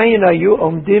עדיין היו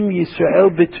עומדים ישראל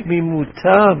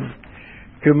בתמימותם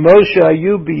כמו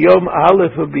שהיו ביום א'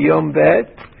 וביום ב',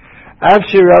 אף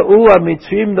שראו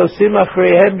המצרים נוסעים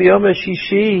אחריהם ביום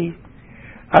השישי,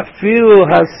 אפילו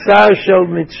השר של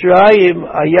מצרים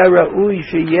היה ראוי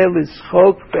שיהיה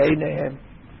לשחוק בעיניהם.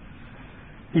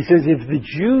 He says, if the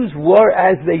Jews were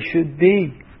as they should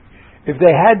be, if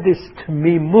they had this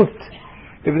tmimut,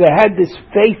 if they had this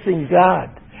faith in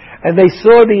God, and they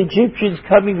saw the Egyptians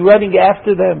coming running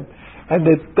after them, and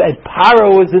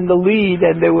Paro was in the lead,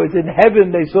 and there was in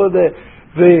heaven, they saw the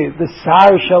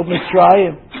Sar Shel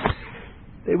Mitzrayim,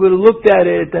 they would have looked at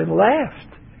it and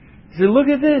laughed. He said, look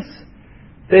at this.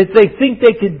 They think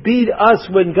they could beat us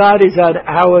when God is on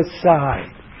our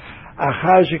side.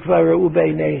 Achar shekvar ra'u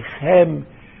beinechem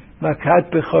makat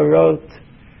bechorot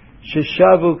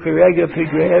sheshavu כרגע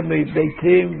פגריהם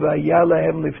מביתים והיה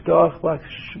להם לפתוח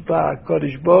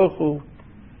בקודש ברוך הוא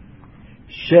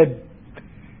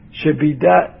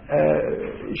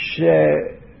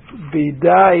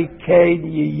שבידי כן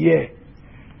יהיה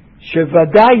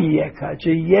שוודאי יהיה כאן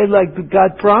שיהיה like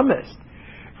God promised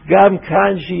גם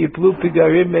כאן שיפלו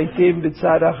פגרים מתים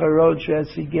בצד האחרון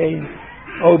שהשיגן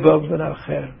או באופן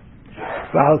אחר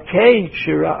ועל כן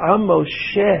כשראה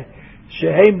משה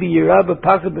שהם ביראה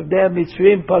בפחד בבני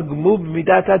המצרים פגמו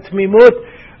במידת התמימות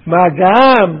מה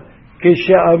גם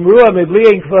כשאמרו המבלי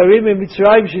אין כפרים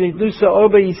ממצרים שניתנו שעור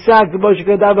בעיסק כמו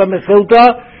שכתב המחילתא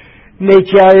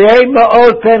נתיירא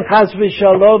מאוד פן חס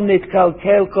ושלום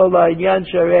נתקלקל כל העניין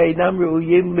שהרי אינם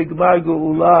ראויים לגמר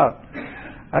גאולה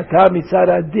עתה מצד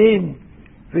הדין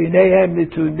והנה הם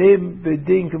נתונים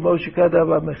בדין כמו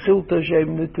שכתב המחילתא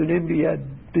שהם נתונים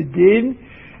בדין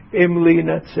אם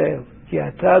להינצל כי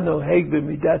אתה נוהג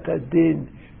במידת הדין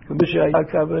כמו שהיה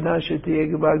הכוונה שתהיה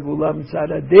גמר גאולה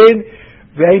מצד הדין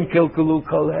ואין קלקלו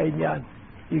כל העניין.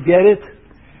 You get it?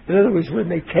 In other words, when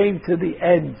they came to the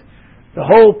end, the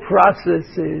whole process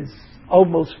is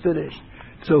almost finished.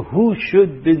 So who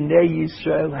should Bnei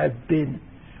Yisrael have been?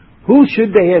 Who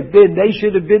should they have been? They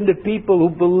should have been the people who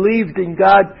believed in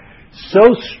God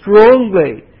so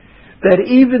strongly that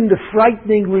even the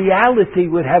frightening reality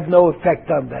would have no effect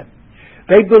on them.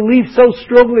 They believed so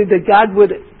strongly that God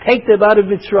would take them out of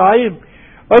Mitzrayim.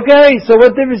 Okay, so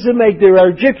what difference does it make? There are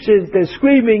Egyptians, they're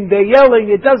screaming, they're yelling.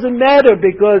 It doesn't matter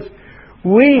because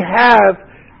we have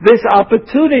this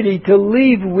opportunity to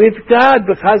leave with God.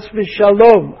 B'chas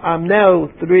v'shalom. I'm now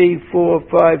 3, 4,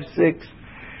 5, 6,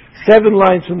 7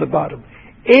 lines from the bottom.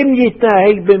 Im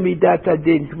yitnaheg b'midat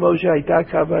hadin, kmo she'ayta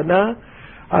kavana,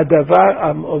 hadavar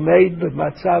omeid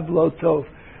b'matzav lo tov.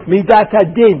 Midat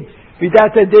hadin.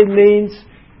 Midat Hadin means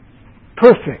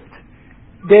perfect.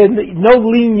 There are no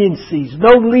leniencies,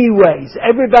 no leeways.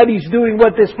 Everybody's doing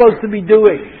what they're supposed to be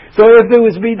doing. So if there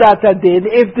was Midat Hadin,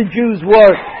 if the Jews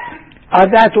were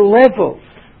on that level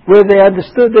where they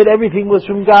understood that everything was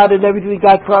from God and everything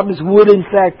God promised would in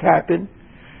fact happen,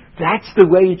 that's the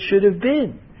way it should have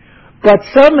been. But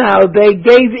somehow they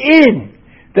gave in.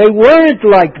 They weren't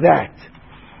like that.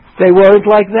 They weren't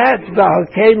like that.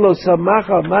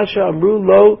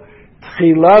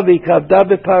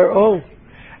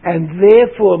 And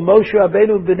therefore Moshe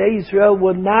Rabbeinu and Bnei Yisrael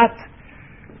were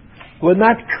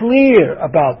not clear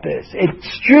about this.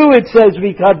 It's true, it says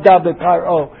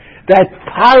that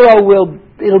Paro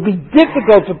it'll be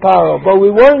difficult for Paro, but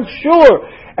we weren't sure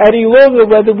any longer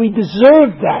whether we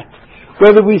deserved that,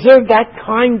 whether we deserved that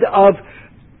kind of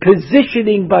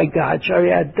positioning by God.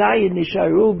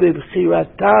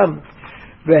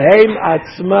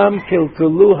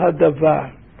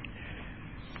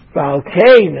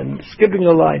 And skipping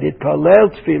a line, it palel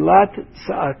tfilat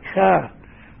tzaka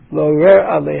lorer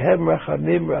alehem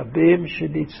rachamim rabim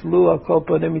shenitzlu akol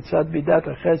ponem mitzad midat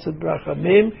hachesed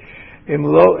brachamim im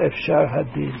lo efshar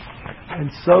hadin.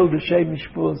 And so the Shem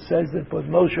Mishpul says that what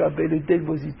Moshe Rabbeinu did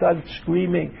was he started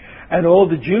screaming, and all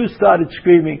the Jews started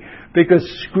screaming, because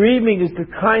screaming is the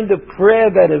kind of prayer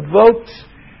that evokes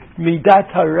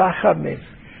midat harachamim.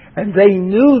 And they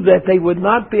knew that they would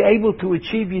not be able to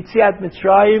achieve Yetziat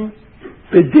Mitzrayim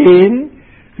b'din,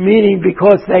 meaning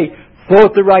because they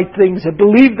thought the right things and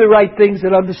believed the right things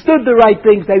and understood the right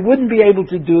things, they wouldn't be able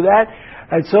to do that.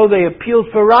 And so they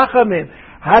appealed for Rachamim.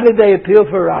 How did they appeal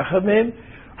for Rachamim?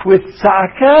 With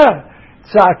Tza'akah.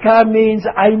 Tza'akah means,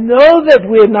 I know that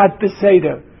we're not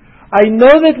Beseder. I know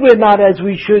that we're not as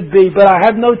we should be, but I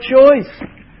have no choice.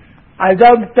 I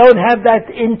don't have that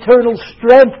internal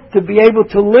strength to be able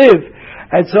to live.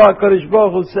 And so HaKadosh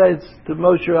Baruch Hu says to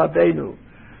Moshe Rabbeinu,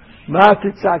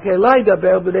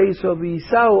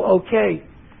 okay.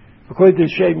 According to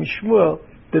Shem Shmuel,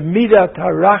 the Midat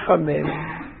HaRachamim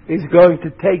is going to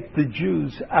take the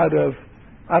Jews out of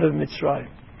Mitzrayim.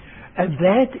 And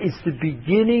that is the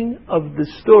beginning of the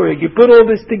story. You put all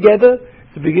this together,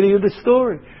 it's the beginning of the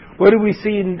story. What do we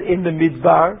see in the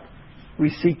Midbar? We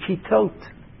see Kitot.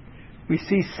 We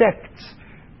see sects.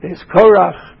 There's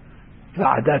Korach,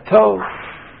 Va'adato,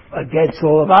 against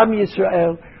all of Am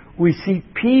Yisrael. We see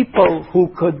people who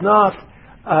could not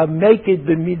make it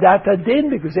the Midat Hadin,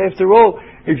 because after all,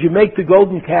 if you make the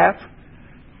golden calf,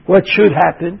 what should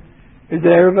happen is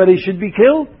that everybody should be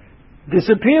killed,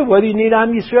 disappear. What do you need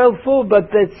Am Yisrael for?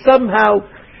 But that somehow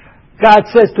God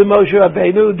says to Moshe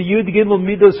Rabbeinu, the Yud Gimel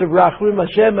Midos of Rachum,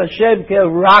 Hashem Kel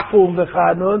Rachum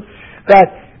V'Chanun,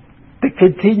 that the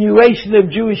continuation of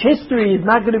Jewish history is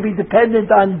not going to be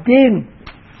dependent on din,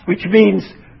 which means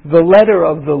the letter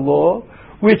of the law,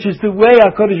 which is the way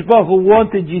HaKadosh Baruch Hu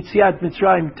wanted Yetziat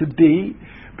Mitzrayim to be,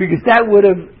 because that would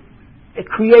have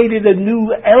created a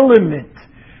new element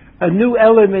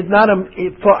not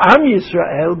for Am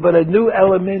Yisrael, but a new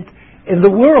element in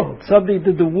the world, something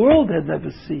that the world had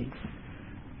never seen.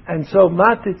 And so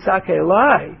Matitzak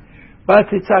Elai,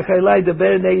 the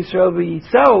Bnei Yisrael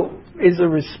v'Yisau, is a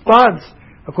response,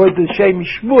 according to Shem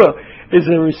Shmuel, is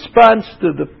a response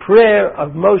to the prayer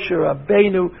of Moshe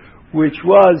Rabbeinu, which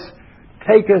was,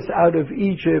 take us out of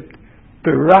Egypt,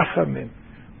 berachamim.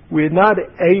 We're not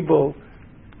able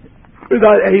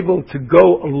to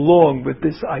go along with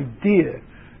this idea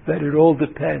that it all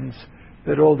depends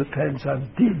on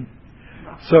din.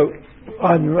 So,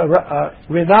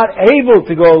 we're not able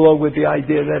to go along with the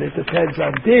idea that it depends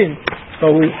on din,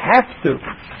 but we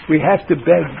have to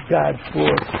beg God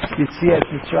for Yetziat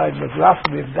Mitzrayim of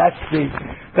Rachamim.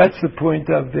 That's the point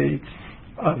of the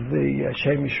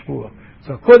Shem Shmuel.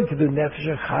 So according to the Nefesh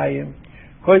HaChaim,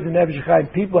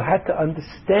 people had to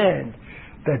understand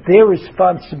that their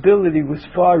responsibility was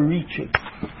far-reaching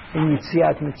in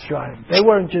Yetziat Mitzrayim. They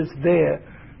weren't just there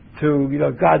to,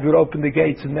 God would open the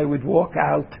gates and they would walk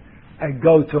out and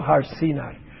go to Har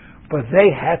Sinai. But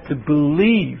they had to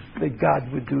believe that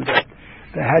God would do that.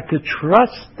 They had to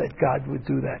trust that God would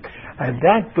do that. And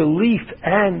that belief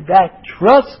and that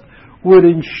trust would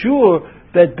ensure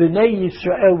that Bnei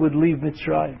Yisrael would leave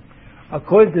Mitzrayim.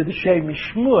 According to the Shem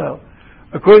Shmuel,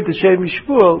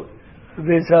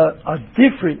 there's a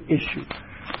different issue.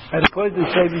 And according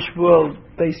to Shem Shmuel,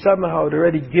 they somehow had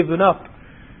already given up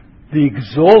the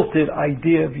exalted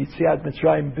idea of Yetziat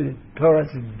Mitzrayim,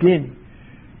 Torah's din,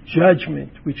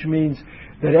 judgment, which means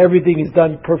that everything is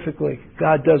done perfectly.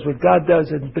 God does what God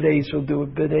does, and Bnei Yisrael do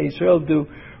what Bnei Yisrael do.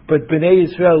 But Bnei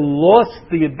Yisrael lost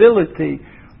the ability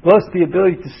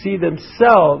to see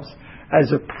themselves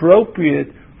as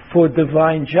appropriate for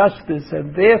divine justice,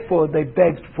 and therefore they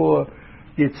begged for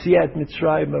Yetziat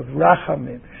Mitzrayim of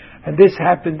Rachamim. And this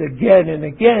happened again and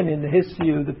again in the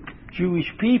history of the Jewish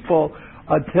people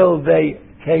until they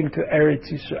came to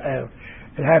Eretz Yisrael.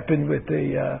 It happened with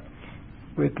the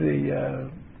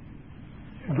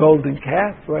golden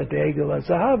calf, right? The Egel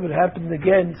HaZahav. It happened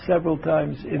again several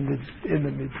times in the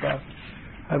Midbar.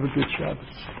 Have a good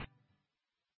Shabbos.